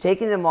you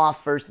taking them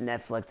off first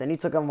Netflix, then you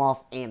took them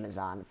off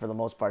Amazon for the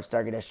most part.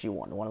 Stargate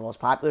SG-1, one of the most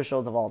popular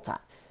shows of all time.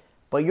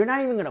 But you're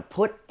not even going to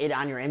put it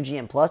on your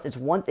MGM Plus. It's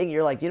one thing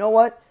you're like, you know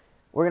what?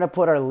 We're going to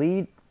put our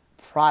lead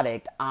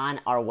product on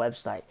our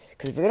website.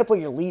 Because if you're going to put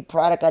your lead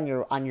product on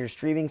your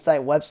streaming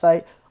site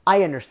website,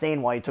 I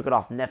understand why you took it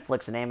off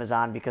Netflix and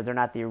Amazon because they're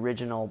not the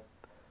original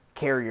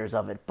carriers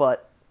of it.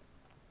 But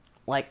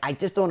like, I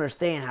just don't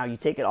understand how you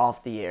take it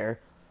off the air,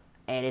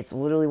 and it's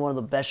literally one of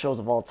the best shows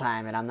of all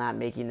time, and I'm not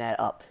making that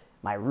up.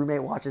 My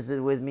roommate watches it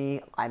with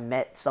me. I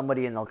met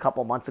somebody a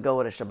couple months ago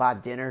at a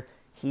Shabbat dinner.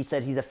 He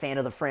said he's a fan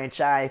of the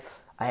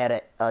franchise. I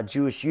had a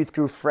Jewish youth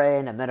group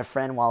friend. I met a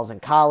friend while I was in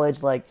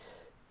college. Like,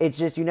 it's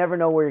just, you never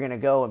know where you're going to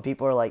go, and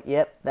people are like,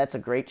 yep, that's a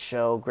great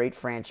show, great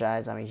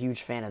franchise. I'm a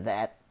huge fan of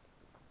that.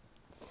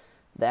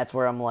 That's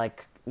where I'm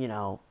like,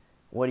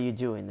 what are you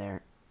doing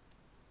there?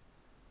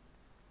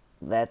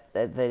 That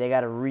they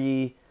got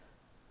to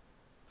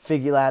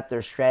figure out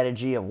their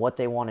strategy of what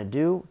they want to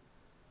do,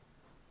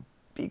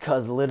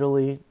 because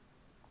literally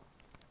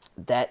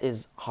that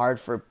is hard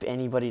for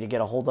anybody to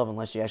get a hold of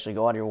unless you actually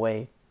go out of your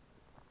way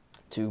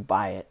to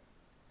buy it.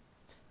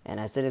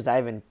 And I said it's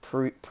Ivan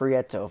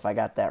Prieto, if I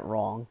got that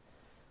wrong,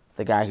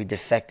 the guy who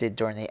defected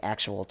during the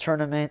actual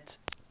tournament.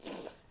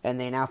 And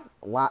they announced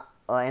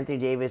Anthony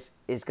Davis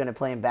is going to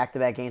play in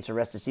back-to-back games for the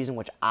rest of the season,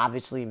 which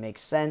obviously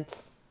makes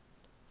sense.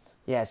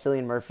 Yeah,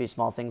 Cillian Murphy,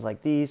 small things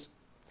like these.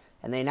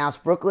 And they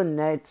announced Brooklyn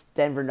Nets,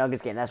 Denver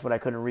Nuggets game. That's what I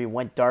couldn't read.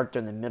 Went dark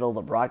during the middle of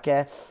the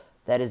broadcast.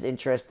 That is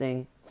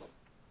interesting.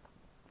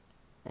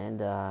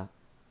 And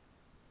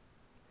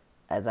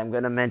as I'm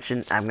going to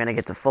mention, I'm going to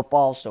get to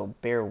football, so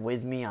bear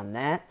with me on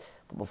that.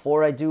 But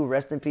before I do,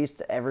 rest in peace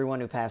to everyone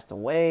who passed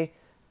away.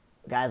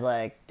 Guys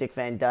like Dick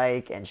Van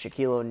Dyke and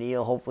Shaquille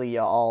O'Neal, hopefully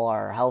you all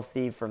are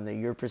healthy from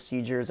your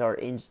procedures or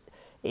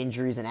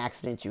injuries and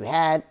accidents you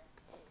had.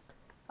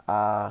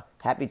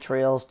 Happy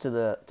trails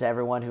to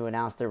everyone who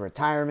announced their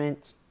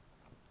retirement.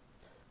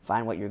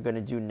 Find what you're going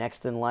to do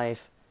next in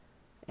life,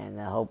 and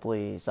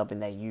hopefully something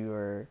that you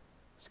are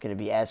going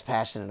to be as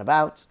passionate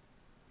about.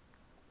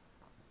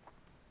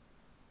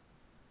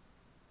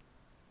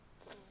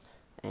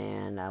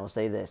 And I will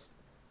say this.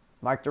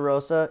 Mark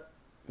DeRosa,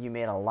 you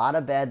made a lot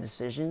of bad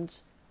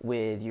decisions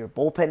with your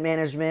bullpen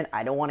management.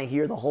 I don't want to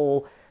hear the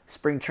whole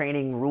spring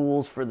training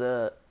rules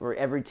where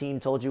every team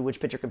told you which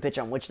pitcher can pitch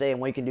on which day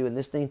and what you can do in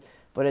this thing.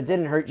 But it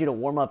didn't hurt you to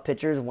warm up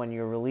pitchers when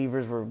your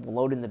relievers were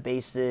loading the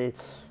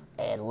bases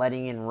and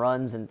letting in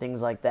runs and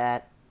things like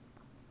that.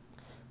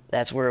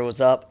 That's where it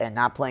was up. And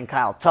not playing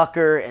Kyle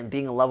Tucker and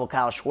being a level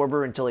Kyle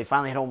Schwarber until he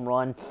finally hit home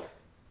run.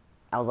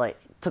 I was like,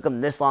 it took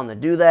him this long to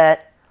do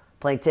that.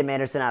 Playing Tim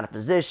Anderson out of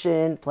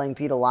position. Playing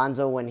Pete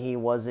Alonso when he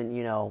wasn't,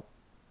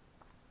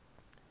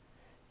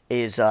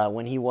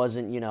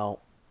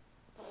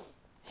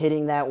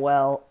 hitting that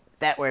well.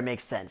 That where it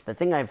makes sense. The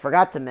thing I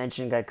forgot to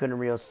mention, I couldn't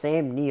real,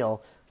 Sam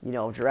Neill,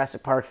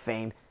 Jurassic Park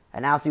fame,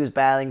 announced he was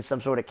battling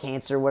some sort of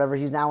cancer, whatever.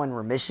 He's now in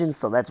remission,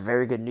 so that's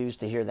very good news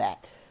to hear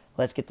that.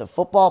 Let's get to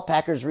football.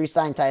 Packers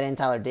re-signed tight end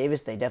Tyler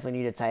Davis. They definitely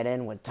need a tight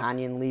end with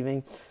Tanyan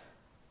leaving.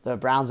 The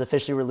Browns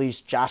officially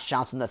released Josh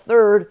Johnson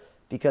III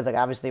because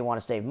obviously they want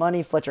to save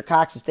money. Fletcher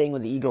Cox is staying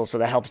with the Eagles, so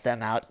that helps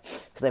them out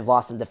because they've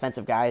lost some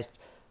defensive guys.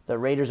 The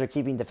Raiders are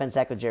keeping defense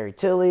tackle Jerry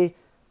Tilley.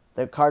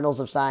 The Cardinals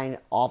have signed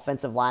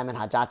offensive lineman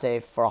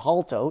Hajate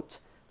Fahaltot,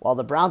 while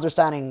the Browns are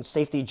signing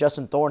safety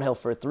Justin Thornhill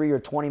for a 3-year,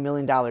 $20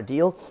 million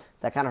deal.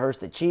 That kind of hurts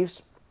the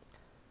Chiefs.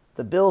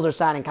 The Bills are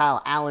signing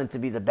Kyle Allen to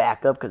be the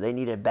backup because they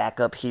needed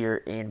backup here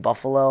in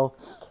Buffalo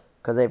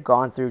because they've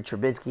gone through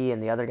Trubisky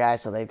and the other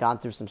guys, so they've gone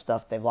through some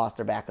stuff. They've lost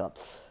their backup.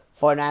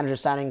 49ers are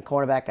signing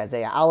cornerback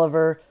Isaiah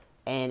Oliver.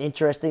 And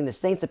interesting, the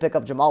Saints have picked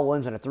up Jamal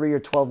Williams on a 3-year,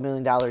 $12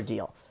 million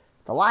deal.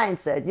 The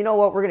Lions said, you know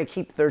what, we're going to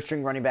keep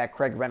third-string running back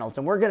Craig Reynolds,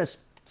 and we're going to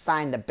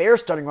sign the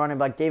Bears starting running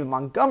back David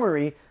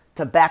Montgomery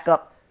to back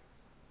up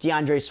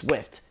DeAndre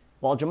Swift,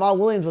 while Jamal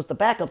Williams was the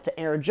backup to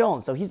Aaron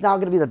Jones. So he's now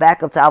going to be the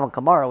backup to Alvin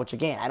Kamara, which,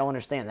 again, I don't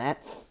understand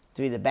that,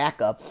 to be the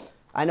backup.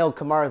 I know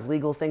Kamara's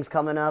legal thing's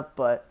coming up,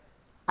 but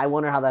I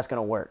wonder how that's going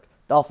to work.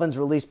 Dolphins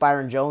released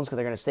Byron Jones because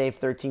they're going to save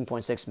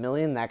 $13.6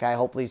 million. That guy,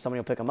 hopefully somebody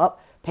will pick him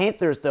up.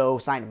 Panthers, though,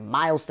 signed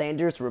Miles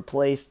Sanders to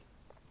replace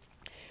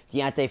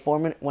D'Onta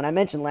Foreman. When I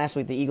mentioned last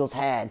week the Eagles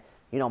had,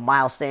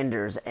 Miles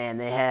Sanders and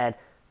they had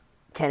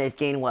Kenneth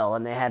Gainwell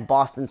and they had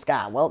Boston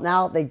Scott. Well,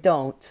 now they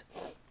don't.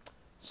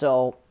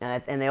 So,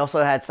 and they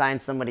also had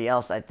signed somebody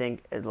else, I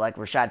think, like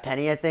Rashad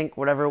Penny, I think,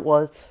 whatever it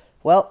was.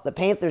 Well, the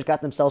Panthers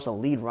got themselves a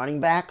lead running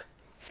back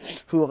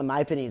who, in my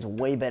opinion, is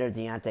way better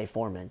than D'Onta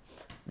Foreman.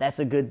 That's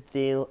a good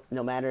deal,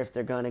 no matter if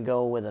they're going to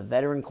go with a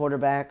veteran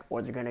quarterback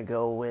or they're going to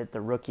go with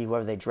the rookie,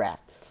 whoever they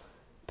draft.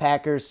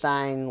 Packers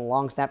sign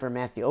long snapper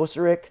Matthew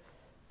Oserick.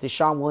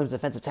 Deshaun Williams,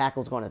 defensive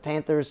tackle, is going to the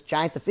Panthers.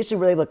 Giants officially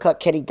were able to cut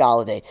Kenny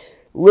Golladay.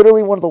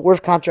 Literally one of the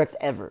worst contracts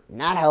ever.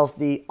 Not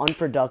healthy,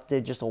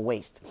 unproductive, just a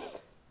waste.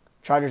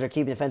 Chargers are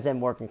keeping defensive end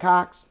Morgan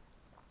Cox.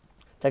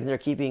 Texans are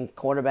keeping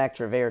quarterback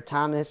Trevor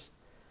Thomas.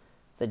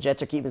 The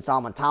Jets are keeping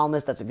Solomon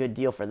Thomas. That's a good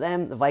deal for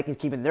them. The Vikings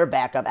keeping their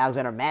backup,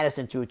 Alexander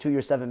Mattison, to a 2-year,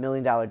 $7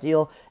 million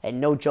deal.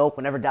 And no joke,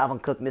 whenever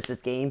Dalvin Cook misses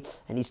game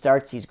and he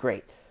starts, he's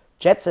great.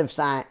 Patriots have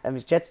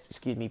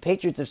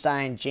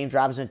signed James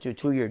Robinson to a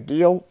 2-year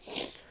deal.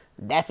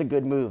 That's a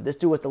good move. This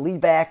dude was the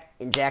lead back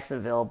in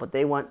Jacksonville, but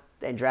they went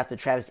and drafted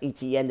Travis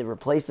Etienne to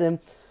replace him.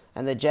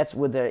 And the Jets,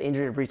 with the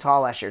injury of Breece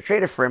Hall last year,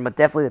 traded for him, but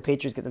definitely the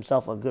Patriots get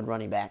themselves a good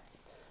running back.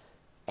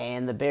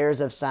 And the Bears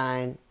have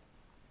signed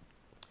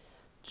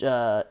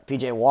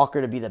P.J.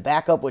 Walker to be the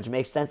backup, which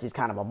makes sense. He's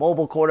kind of a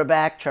mobile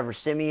quarterback. Trevor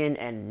Siemian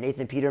and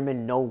Nathan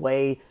Peterman, no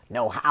way,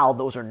 no how.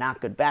 Those are not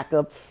good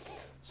backups.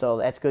 So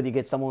that's good to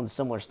get someone with a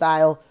similar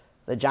style.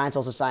 The Giants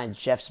also signed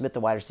Jeff Smith, the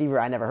wide receiver.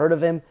 I never heard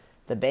of him.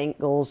 The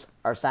Bengals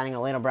are signing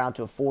Orlando Brown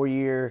to a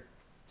 4-year,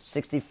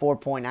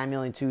 $64.9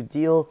 million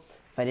deal.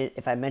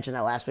 If I mentioned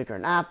that last week or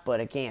not, but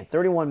again,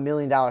 $31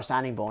 million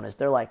signing bonus.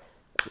 They're like,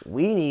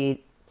 we need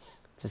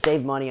to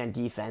save money on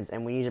defense,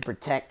 and we need to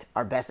protect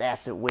our best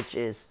asset, which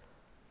is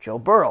Joe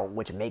Burrow,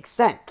 which makes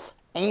sense.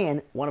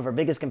 And one of our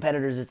biggest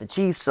competitors is the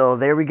Chiefs, so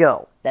there we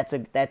go.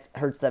 That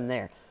hurts them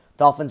there.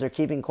 Dolphins are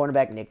keeping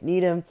cornerback Nick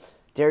Needham.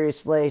 Darius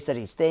Slay said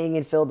he's staying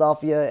in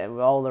Philadelphia, and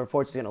with all the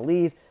reports he's going to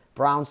leave.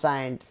 Browns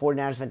signed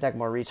 49ers defensive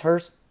Maurice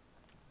Hurst.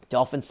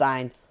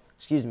 Steelers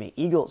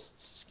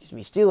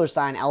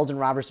signed Alden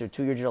Roberts to a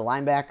 2-year deal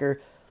linebacker.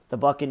 The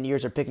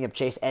Buccaneers are picking up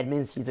Chase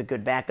Edmonds. He's a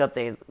good backup.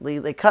 They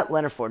cut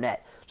Leonard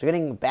Fournette. So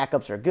getting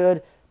backups are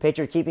good.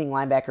 Patriots keeping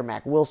linebacker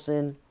Mac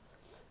Wilson.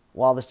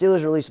 While the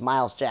Steelers released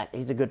Miles Jack.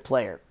 He's a good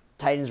player.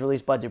 Titans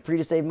released Bud Dupree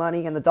to save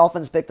money. And the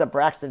Dolphins picked up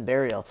Braxton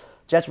Berrios.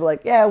 Jets were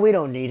like, yeah, we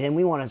don't need him.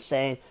 We want to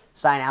sign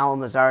Allen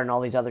Lazard and all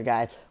these other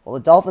guys. Well,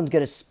 the Dolphins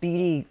get a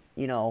speedy,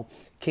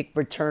 kick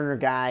returner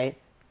guy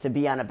to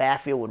be on a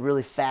backfield with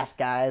really fast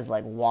guys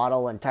like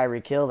Waddle and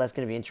Tyreek Hill. That's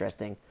going to be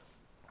interesting.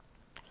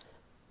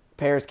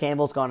 Paris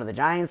Campbell's gone to the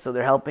Giants, so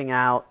they're helping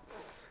out.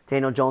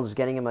 Daniel Jones is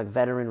getting him a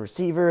veteran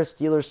receiver.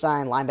 Steelers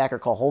signed linebacker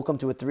Cole Holcomb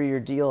to a 3-year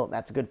deal.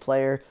 That's a good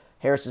player.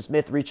 Harrison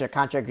Smith reached a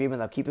contract agreement.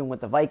 They'll keep him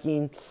with the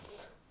Vikings.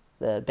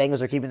 The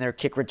Bengals are keeping their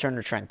kick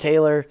returner Trent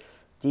Taylor.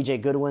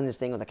 DJ Goodwin is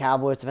staying with the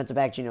Cowboys. Defensive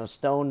back Geno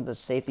Stone, the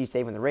safety,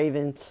 saving the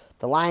Ravens.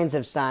 The Lions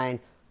have signed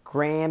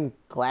Graham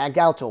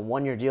Glasgow to a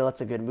 1-year deal.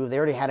 That's a good move. They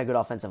already had a good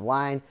offensive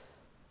line.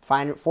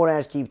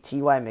 49ers keep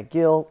T.Y.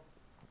 McGill.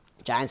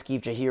 Giants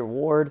keep Jahir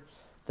Ward.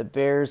 The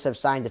Bears have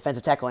signed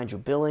defensive tackle Andrew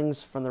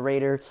Billings from the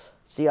Raiders.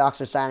 Seahawks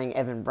are signing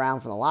Evan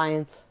Brown from the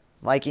Lions.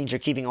 Vikings are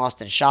keeping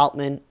Austin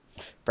Schaltman.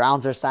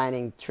 Browns are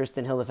signing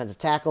Tristan Hill, defensive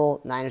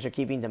tackle. Niners are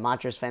keeping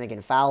Demontres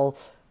Fennegan-Fowle.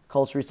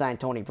 Colts re-signed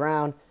Tony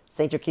Brown.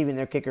 Saints are keeping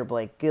their kicker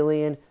Blake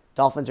Gillian.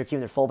 Dolphins are keeping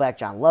their fullback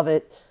John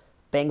Lovett.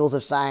 Bengals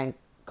have signed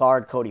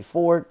guard Cody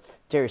Ford.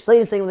 Darius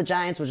Slayton staying with the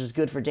Giants, which is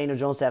good for Daniel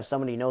Jones to have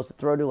somebody he knows to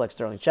throw to, like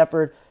Sterling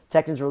Shepard.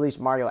 Texans released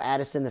Mario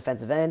Addison,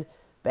 defensive end.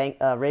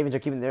 Ravens are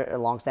keeping their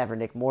long snapper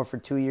Nick Moore for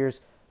 2 years.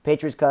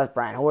 Patriots cut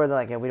Brian Hoyer. They're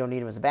like, hey, we don't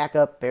need him as a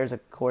backup. Bears,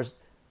 of course,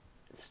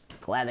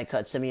 glad they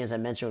cut Simeon, as I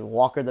mentioned, with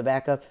Walker, the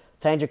backup.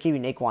 Titans are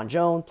keeping Naquan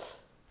Jones.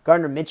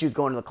 Gardner Minshew's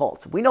going to the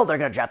Colts. We know they're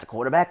going to draft a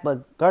quarterback,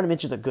 but Gardner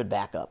Minshew's a good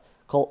backup.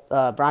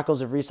 Broncos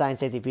have re-signed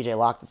safety P.J.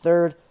 Locke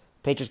III.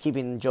 Patriots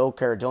keeping Joe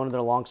Cardona,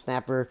 their long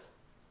snapper.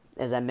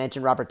 As I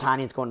mentioned, Robert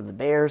Tonyan's going to the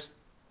Bears.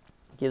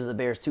 Gives the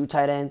Bears 2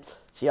 tight ends.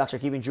 Seahawks are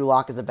keeping Drew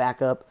Lock as a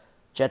backup.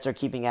 Jets are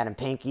keeping Adam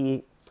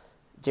Pankey.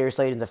 Darius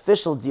Slayton's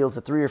official deal is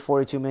a 3-year,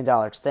 $42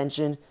 million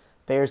extension.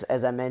 Bears,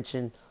 as I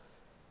mentioned,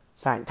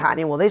 signed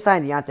Tonyan. Well, they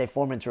signed D'Onta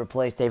Foreman to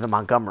replace David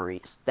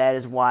Montgomery. That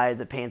is why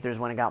the Panthers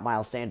went and got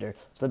Miles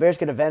Sanders. So the Bears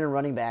get a veteran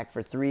running back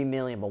for $3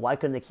 million, but why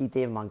couldn't they keep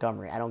David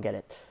Montgomery? I don't get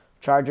it.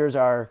 Chargers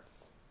are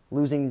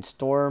losing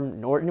Storm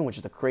Norton, which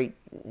is a great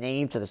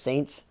name, to the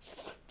Saints.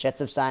 Jets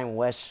have signed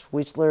Wes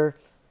Schweitzer,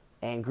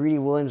 and Greedy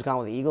Williams gone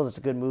with the Eagles. It's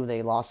a good move.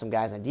 They lost some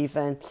guys on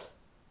defense.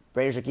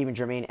 Raiders are keeping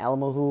Jermaine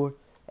Elmahour.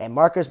 And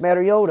Marcus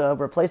Mariota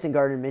replacing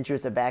Gardner Minshew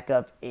as a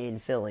backup in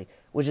Philly,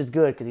 which is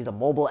good because he's a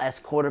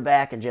mobile-esque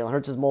quarterback, and Jalen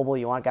Hurts is mobile.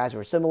 You want guys who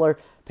are similar.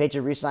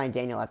 Patriots re-signed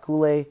Daniel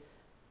Akule.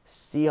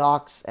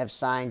 Seahawks have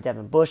signed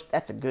Devin Bush.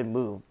 That's a good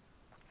move.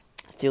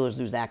 Steelers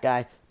lose that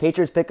guy.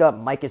 Patriots pick up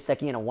Mike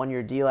Gesicki in a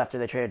 1-year deal after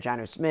they traded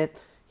Jonnu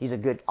Smith. He's a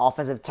good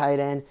offensive tight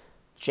end.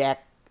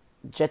 Jack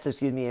Jets,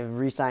 have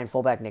re-signed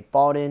fullback Nick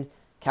Baldwin.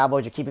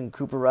 Cowboys are keeping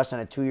Cooper Rush on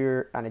a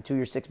two-year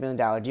 $6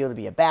 million deal to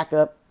be a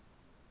backup.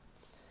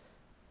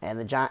 And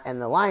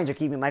the Lions are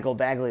keeping Michael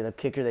Bagley, the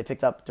kicker they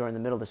picked up during the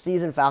middle of the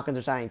season. Falcons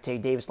are signing Tay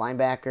Davis,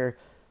 linebacker.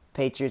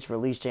 Patriots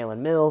released Jalen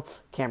Mill.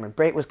 Cameron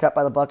Brate was cut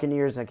by the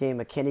Buccaneers. And Kenny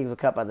McKinney was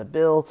cut by the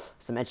Bills.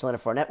 Some mention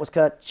Leonard Fournette was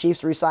cut.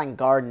 Chiefs re-signed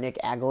guard Nick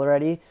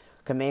Aguilardi.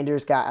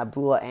 Commanders got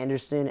Abdullah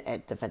Anderson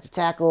at defensive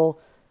tackle.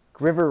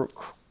 River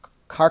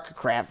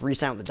Carcraft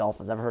re-signed with the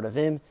Dolphins. Never heard of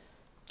him.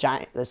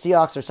 The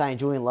Seahawks are signing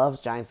Julian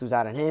Love. Giants lose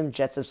out on him.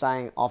 Jets have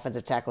signed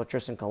offensive tackle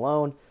Tristan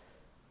Colon.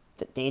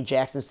 Dane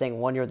Jackson staying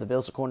 1 year with the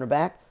Bills at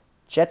cornerback.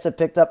 Jets have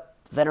picked up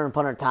veteran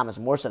punter Thomas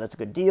Morse, so that's a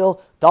good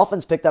deal.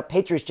 Dolphins picked up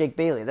Patriots Jake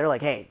Bailey. They're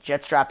like, hey,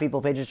 Jets drop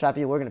people, Patriots drop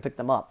people, we're going to pick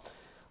them up.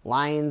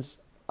 Lions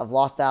have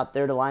lost out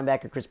there to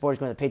linebacker Chris Board. He's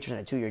going to the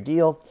Patriots on a 2-year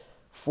deal.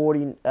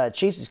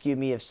 Chiefs,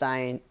 have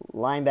signed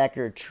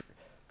linebacker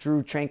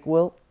Drew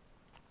Tranquil.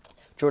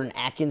 Jordan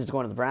Atkins is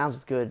going to the Browns.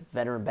 It's a good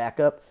veteran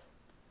backup.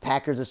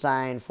 Packers have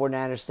signed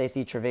 49ers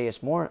safety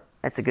Tre'Davious Moore.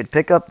 That's a good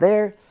pickup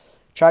there.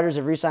 Chargers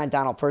have re-signed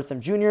Donald Pertham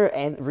Jr.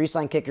 and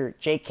re-signed kicker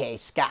J.K.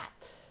 Scott.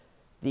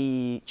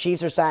 The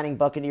Chiefs are signing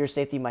Buccaneers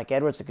safety Mike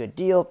Edwards, a good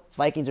deal.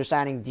 Vikings are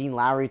signing Dean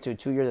Lowry to a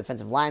 2-year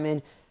defensive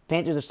lineman.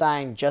 Panthers are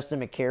signing Justin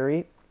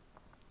McCary,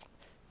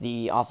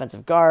 the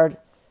offensive guard.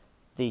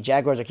 The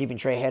Jaguars are keeping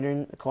Trey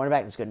Hendon, the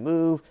cornerback. That's a good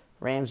move.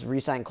 Rams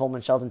re-signed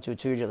Coleman Shelton to a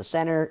 2-year deal to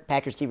center.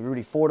 Packers keep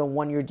Rudy Ford on a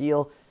 1-year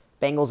deal.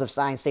 Bengals have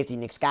signed safety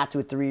Nick Scott to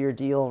a 3-year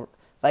deal.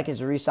 Vikings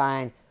have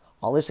re-signed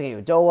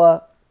Olusegun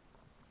Udoa.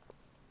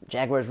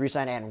 Jaguars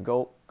re-signed Adam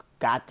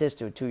Gottis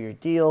to a 2-year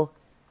deal.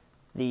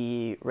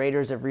 The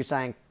Raiders have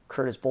re-signed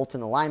Curtis Bolton,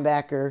 the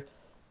linebacker.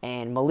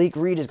 And Malik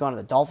Reed has gone to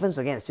the Dolphins.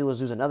 Again, the Steelers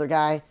lose another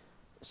guy.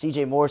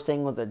 C.J. Moore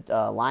staying with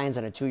the Lions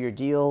on a 2-year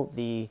deal.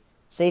 The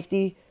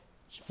safety.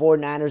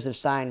 49ers have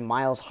signed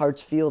Miles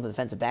Hartsfield, the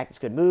defensive back. It's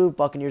a good move.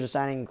 Buccaneers are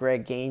signing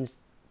Greg Gaines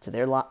to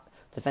their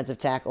defensive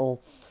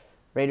tackle.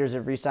 Raiders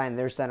have re-signed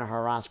their center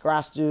Haras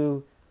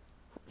Grastu.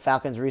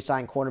 Falcons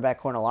re-signed cornerback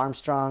Cornel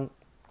Armstrong.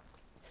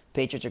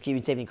 Patriots are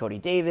keeping safety Cody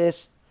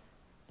Davis.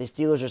 The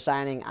Steelers are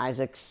signing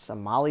Isaac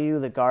Samaliu,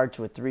 the guard,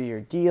 to a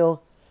 3-year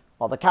deal,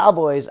 while the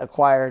Cowboys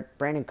acquired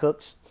Brandon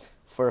Cooks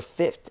for a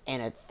 5th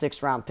and a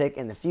 6th-round pick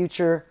in the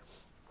future.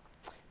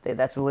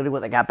 That's literally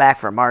what they got back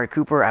for Amari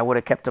Cooper. I would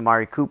have kept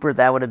Amari Cooper.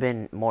 That would have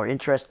been more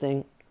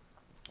interesting.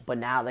 But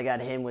now they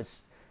got him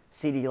with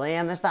CeeDee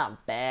Lamb. That's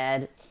not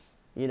bad,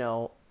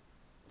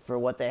 for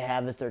what they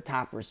have as their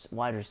top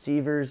wide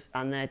receivers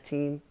on that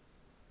team.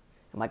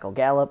 Michael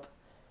Gallup.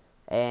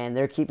 And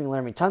they're keeping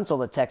Laramie Tunsil,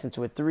 the Texan,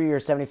 to a 3-year,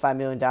 $75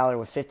 million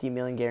with $50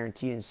 million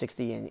guaranteed and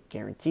 $60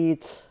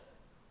 guaranteed.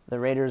 The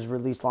Raiders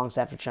released long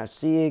snapper Trent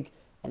Sieg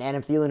and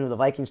Adam Thielen, who the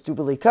Vikings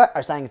stupidly cut,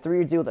 are signing a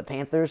 3-year deal with the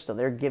Panthers, so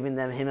they're giving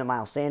them him and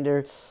Miles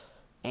Sanders.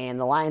 And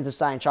the Lions have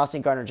signed Chauncey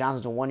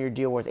Gardner-Johnson to a 1-year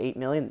deal worth $8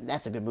 million.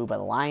 That's a good move by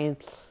the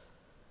Lions.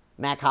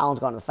 Matt Collins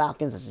gone to the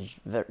Falcons as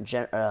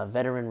a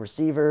veteran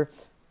receiver.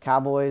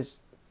 Cowboys,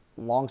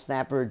 long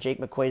snapper Jake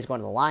McQuaid's going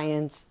to the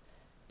Lions.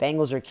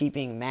 Bengals are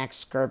keeping Max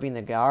Scurping,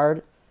 the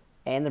guard.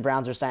 And the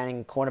Browns are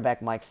signing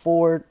cornerback Mike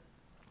Ford.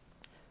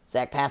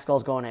 Zach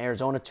Pascal's going to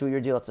Arizona, 2-year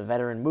deal. It's a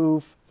veteran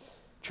move.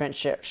 Trent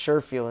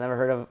Sherfield, never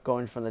heard of,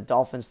 going from the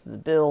Dolphins to the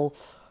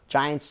Bills.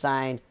 Giants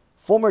signed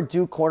former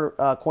Duke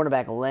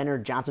cornerback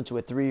Leonard Johnson to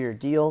a 3-year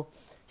deal.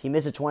 He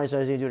missed a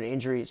 2017 due to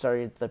injury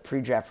starting the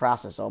pre-draft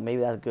process, so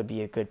maybe that could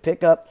be a good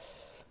pickup.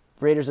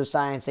 Raiders have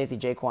signed safety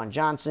Jaquan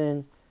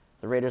Johnson.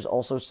 The Raiders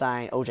also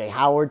signed O.J.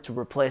 Howard to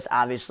replace,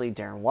 obviously,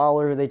 Darren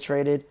Waller, who they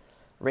traded.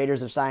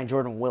 Raiders have signed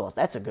Jordan Willis.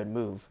 That's a good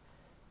move.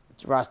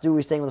 Ross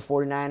Dewey staying with the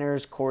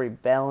 49ers. Corey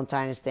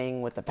Ballantyne is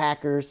staying with the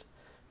Packers.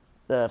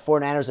 The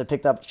 49ers have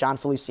picked up John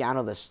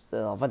Feliciano, the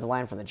offensive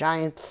line from the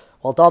Giants.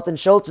 While Dalton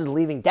Schultz is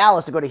leaving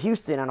Dallas to go to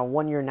Houston on a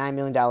 1-year, $9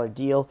 million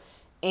deal.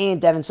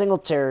 And Devin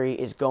Singletary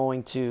is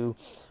going to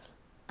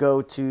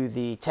go to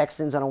the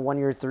Texans on a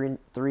 1-year,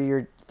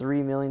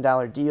 $3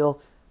 million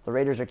deal. The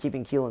Raiders are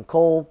keeping Keelan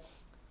Cole.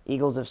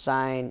 Eagles have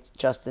signed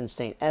Justin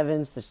St.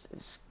 Evans,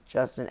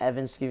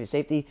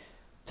 safety.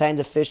 Titans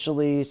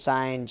officially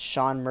signed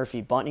Sean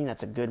Murphy Bunting.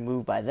 That's a good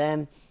move by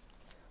them.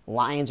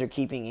 Lions are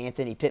keeping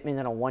Anthony Pittman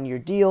on a 1-year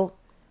deal.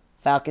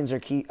 Falcons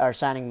are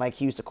signing Mike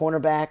Hughes, the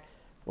cornerback.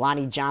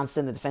 Lonnie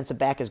Johnson, the defensive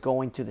back, is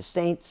going to the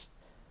Saints.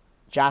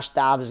 Josh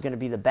Dobbs is going to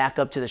be the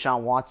backup to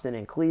Deshaun Watson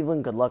in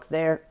Cleveland. Good luck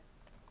there.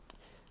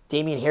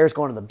 Damian Harris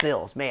going to the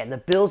Bills. Man, the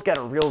Bills got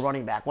a real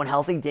running back. When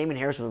healthy, Damian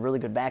Harris was a really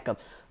good backup.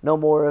 No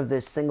more of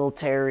this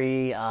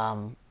Singletary,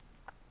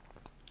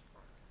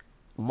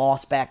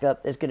 Moss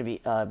backup. It's going to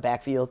be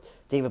backfield.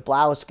 David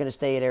Blau is going to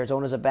stay at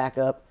Arizona as a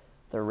backup.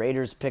 The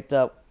Raiders picked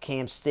up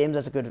Cam Sims.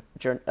 That's a good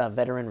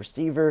veteran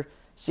receiver.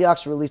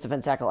 Seahawks released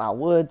defensive tackle Al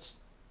Woods.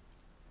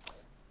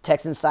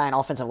 Texans signed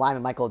offensive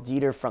lineman Michael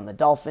Dieter from the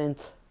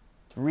Dolphins.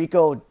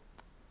 Rico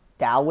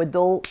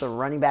Dowdle, the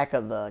running back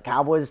of the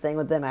Cowboys, is staying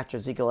with them after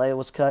Ezekiel Elliott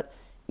was cut.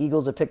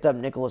 Eagles have picked up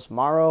Nicholas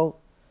Morrow.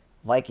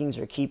 Vikings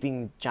are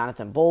keeping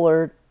Jonathan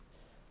Bullard.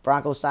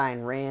 Broncos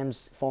signed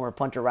Rams former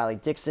punter Riley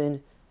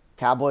Dixon.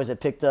 Cowboys have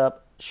picked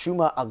up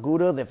Shuma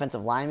Aguda, the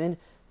offensive lineman.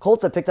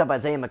 Colts have picked up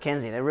Isaiah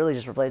McKenzie. They're really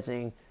just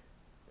replacing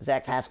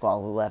Zach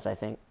Pasquale, who left, I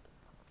think.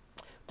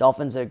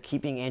 Dolphins are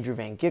keeping Andrew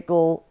Van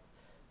Ginkel.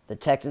 The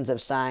Texans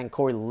have signed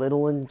Corey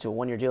Littleton to a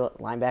one-year deal at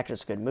linebacker.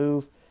 It's a good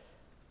move.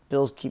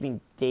 Bills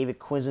keeping David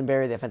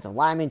Quisenberry, the offensive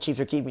lineman. Chiefs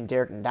are keeping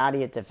Derek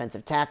Ndadi at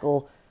defensive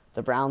tackle.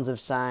 The Browns have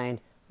signed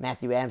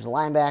Matthew Adams, the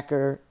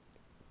linebacker.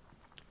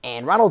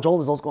 And Ronald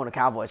Jones is also going to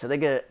Cowboys, so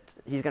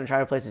he's going to try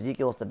to replace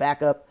Ezekiel as the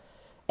backup.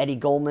 Eddie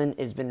Goldman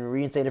has been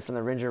reinstated from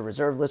the Ranger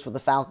reserve list with the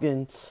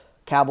Falcons.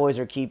 Cowboys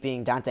are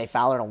keeping Dante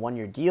Fowler on a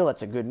one-year deal.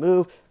 That's a good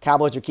move.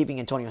 Cowboys are keeping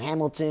Antonio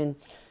Hamilton.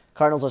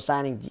 Cardinals are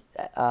signing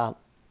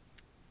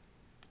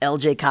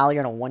L.J. Collier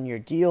on a one-year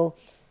deal.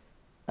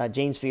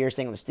 James Pierre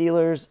staying with the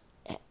Steelers.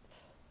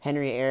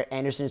 Henry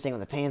Anderson is staying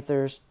with the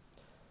Panthers.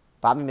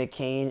 Bobby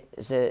McCain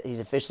he's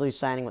officially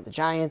signing with the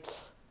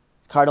Giants.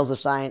 Cardinals have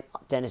signed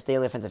Dennis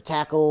Daly, offensive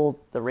tackle.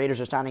 The Raiders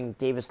are signing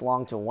Davis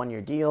Long to a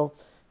one-year deal.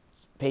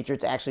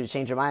 Patriots actually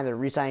changed their mind. They're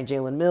re-signing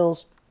Jalen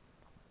Mills.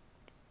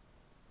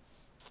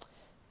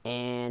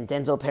 And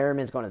Denzel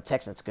Perriman's going to the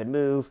Texans. That's a good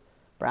move.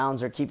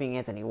 Browns are keeping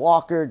Anthony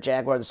Walker.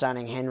 Jaguars are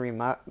signing Henry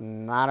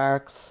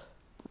Monarchs.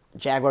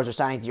 Jaguars are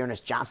signing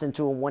Dearness Johnson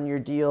to a one-year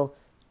deal.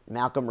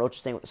 Malcolm Roach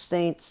is staying with the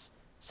Saints.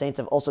 Saints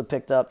have also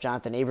picked up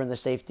Jonathan Abram, the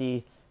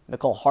safety.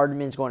 Mecole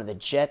Hardman's going to the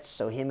Jets,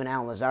 so him and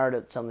Alan Lazard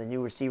are some of the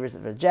new receivers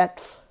of the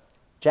Jets.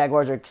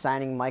 Jaguars are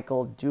signing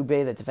Michael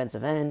Dubé, the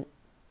defensive end.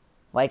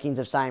 Vikings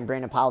have signed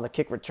Brandon Powell, the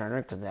kick returner,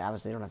 because they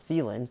obviously don't have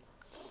Thielen.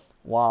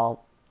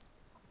 While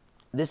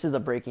this is a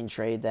breaking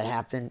trade that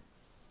happened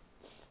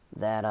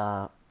that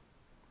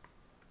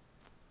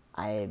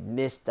I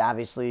missed,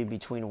 obviously,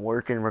 between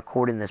work and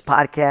recording this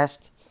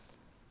podcast,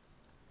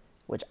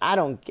 which I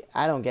don't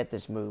get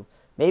this move.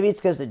 Maybe it's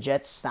because the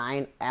Jets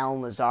signed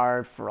Alan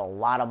Lazard for a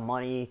lot of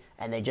money,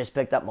 and they just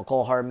picked up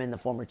Mecole Hardman, the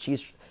former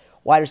Chiefs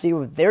wide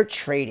receiver. They're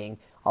trading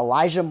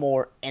Elijah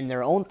Moore and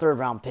their own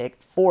third-round pick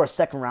for a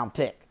second-round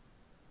pick.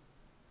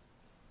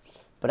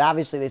 But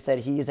obviously they said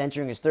he is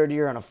entering his third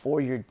year on a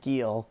 4-year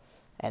deal,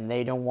 and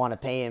they don't want to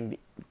pay him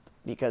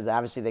because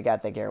obviously they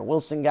got the Garrett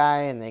Wilson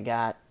guy, and they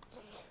got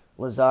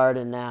Lazard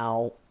and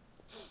now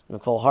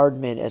Mecole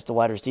Hardman as the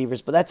wide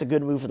receivers. But that's a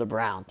good move for the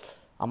Browns.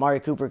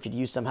 Amari Cooper could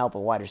use some help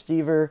at wide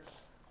receiver,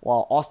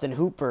 while Austin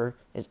Hooper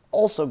is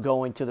also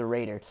going to the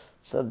Raiders.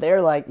 So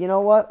they're like, you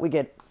know what? We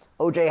get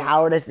O.J.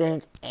 Howard, I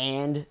think,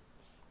 and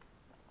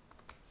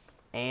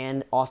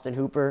Austin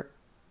Hooper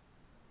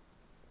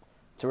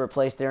to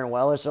replace Darren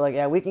Waller. So like,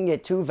 yeah, we can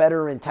get 2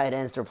 veteran tight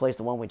ends to replace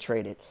the one we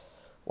traded.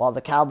 While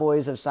the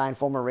Cowboys have signed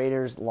former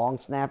Raiders long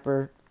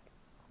snapper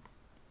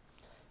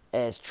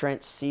as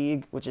Trent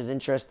Sieg, which is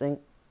interesting.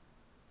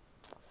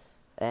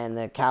 And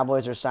the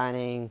Cowboys are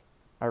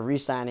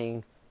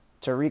re-signing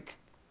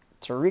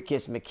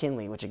Tariqis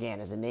McKinley, which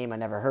again is a name I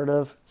never heard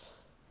of.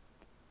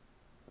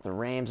 The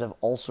Rams have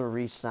also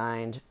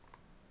re-signed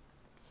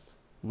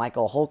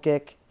Michael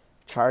Holkick.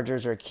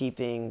 Chargers are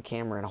keeping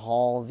Cameron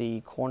Hall,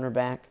 the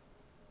cornerback.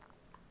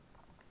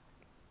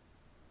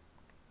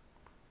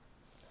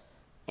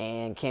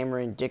 And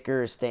Cameron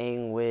Dicker is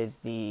staying with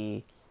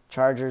the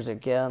Chargers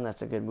again.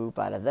 That's a good move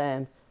out of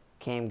them.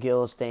 Cam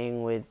Gill is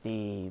staying with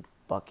the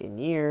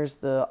Buccaneers,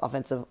 the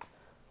offensive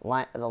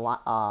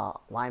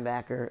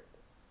linebacker,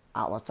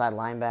 outside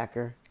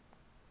linebacker.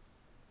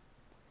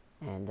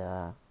 And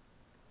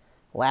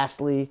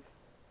lastly,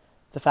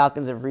 the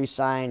Falcons have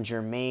re-signed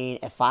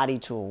Jermaine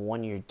Ifedi to a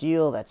 1-year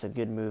deal. That's a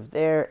good move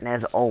there. And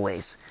as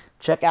always,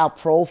 check out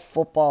Pro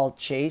Football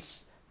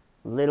Chase,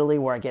 literally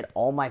where I get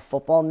all my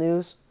football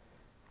news.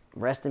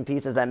 Rest in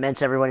peace, as I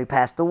mentioned, everybody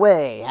passed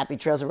away. Happy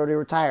trails to everybody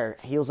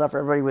retired. Heals up for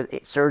everybody with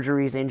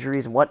surgeries,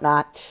 injuries, and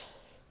whatnot.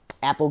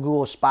 Apple,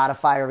 Google,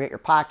 Spotify, or get your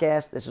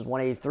podcast. This is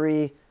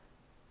 183.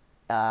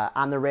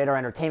 On the Radar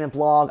Entertainment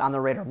blog, On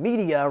the Radar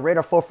Media,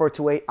 Radar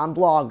 4428 on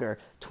Blogger,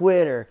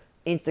 Twitter,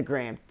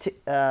 Instagram,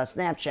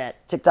 Snapchat,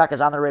 TikTok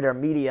is On the Radar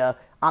Media.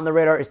 On the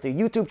Radar is the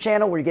YouTube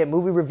channel where you get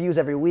movie reviews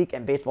every week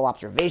and baseball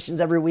observations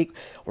every week.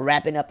 We're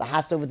wrapping up the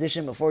Hot Stove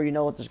edition. Before you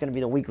know it, there's going to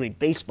be the weekly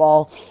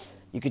baseball.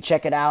 You can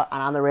check it out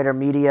on the Radar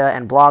Media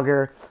and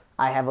Blogger.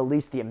 I have at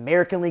least the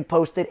American League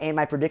posted and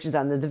my predictions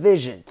on the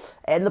division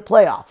and the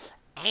playoffs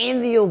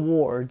and the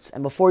awards.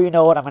 And before you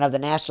know it, I'm going to have the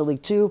National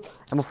League too.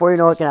 And before you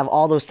know it, I'm going to have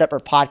all those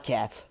separate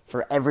podcasts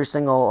for every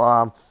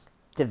single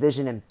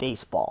division in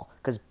baseball.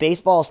 Because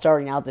baseball is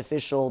starting out.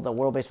 The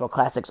World Baseball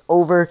Classic's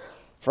over.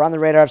 For On the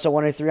Radar, episode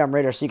 183, I'm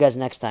Radar. See you guys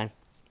next time.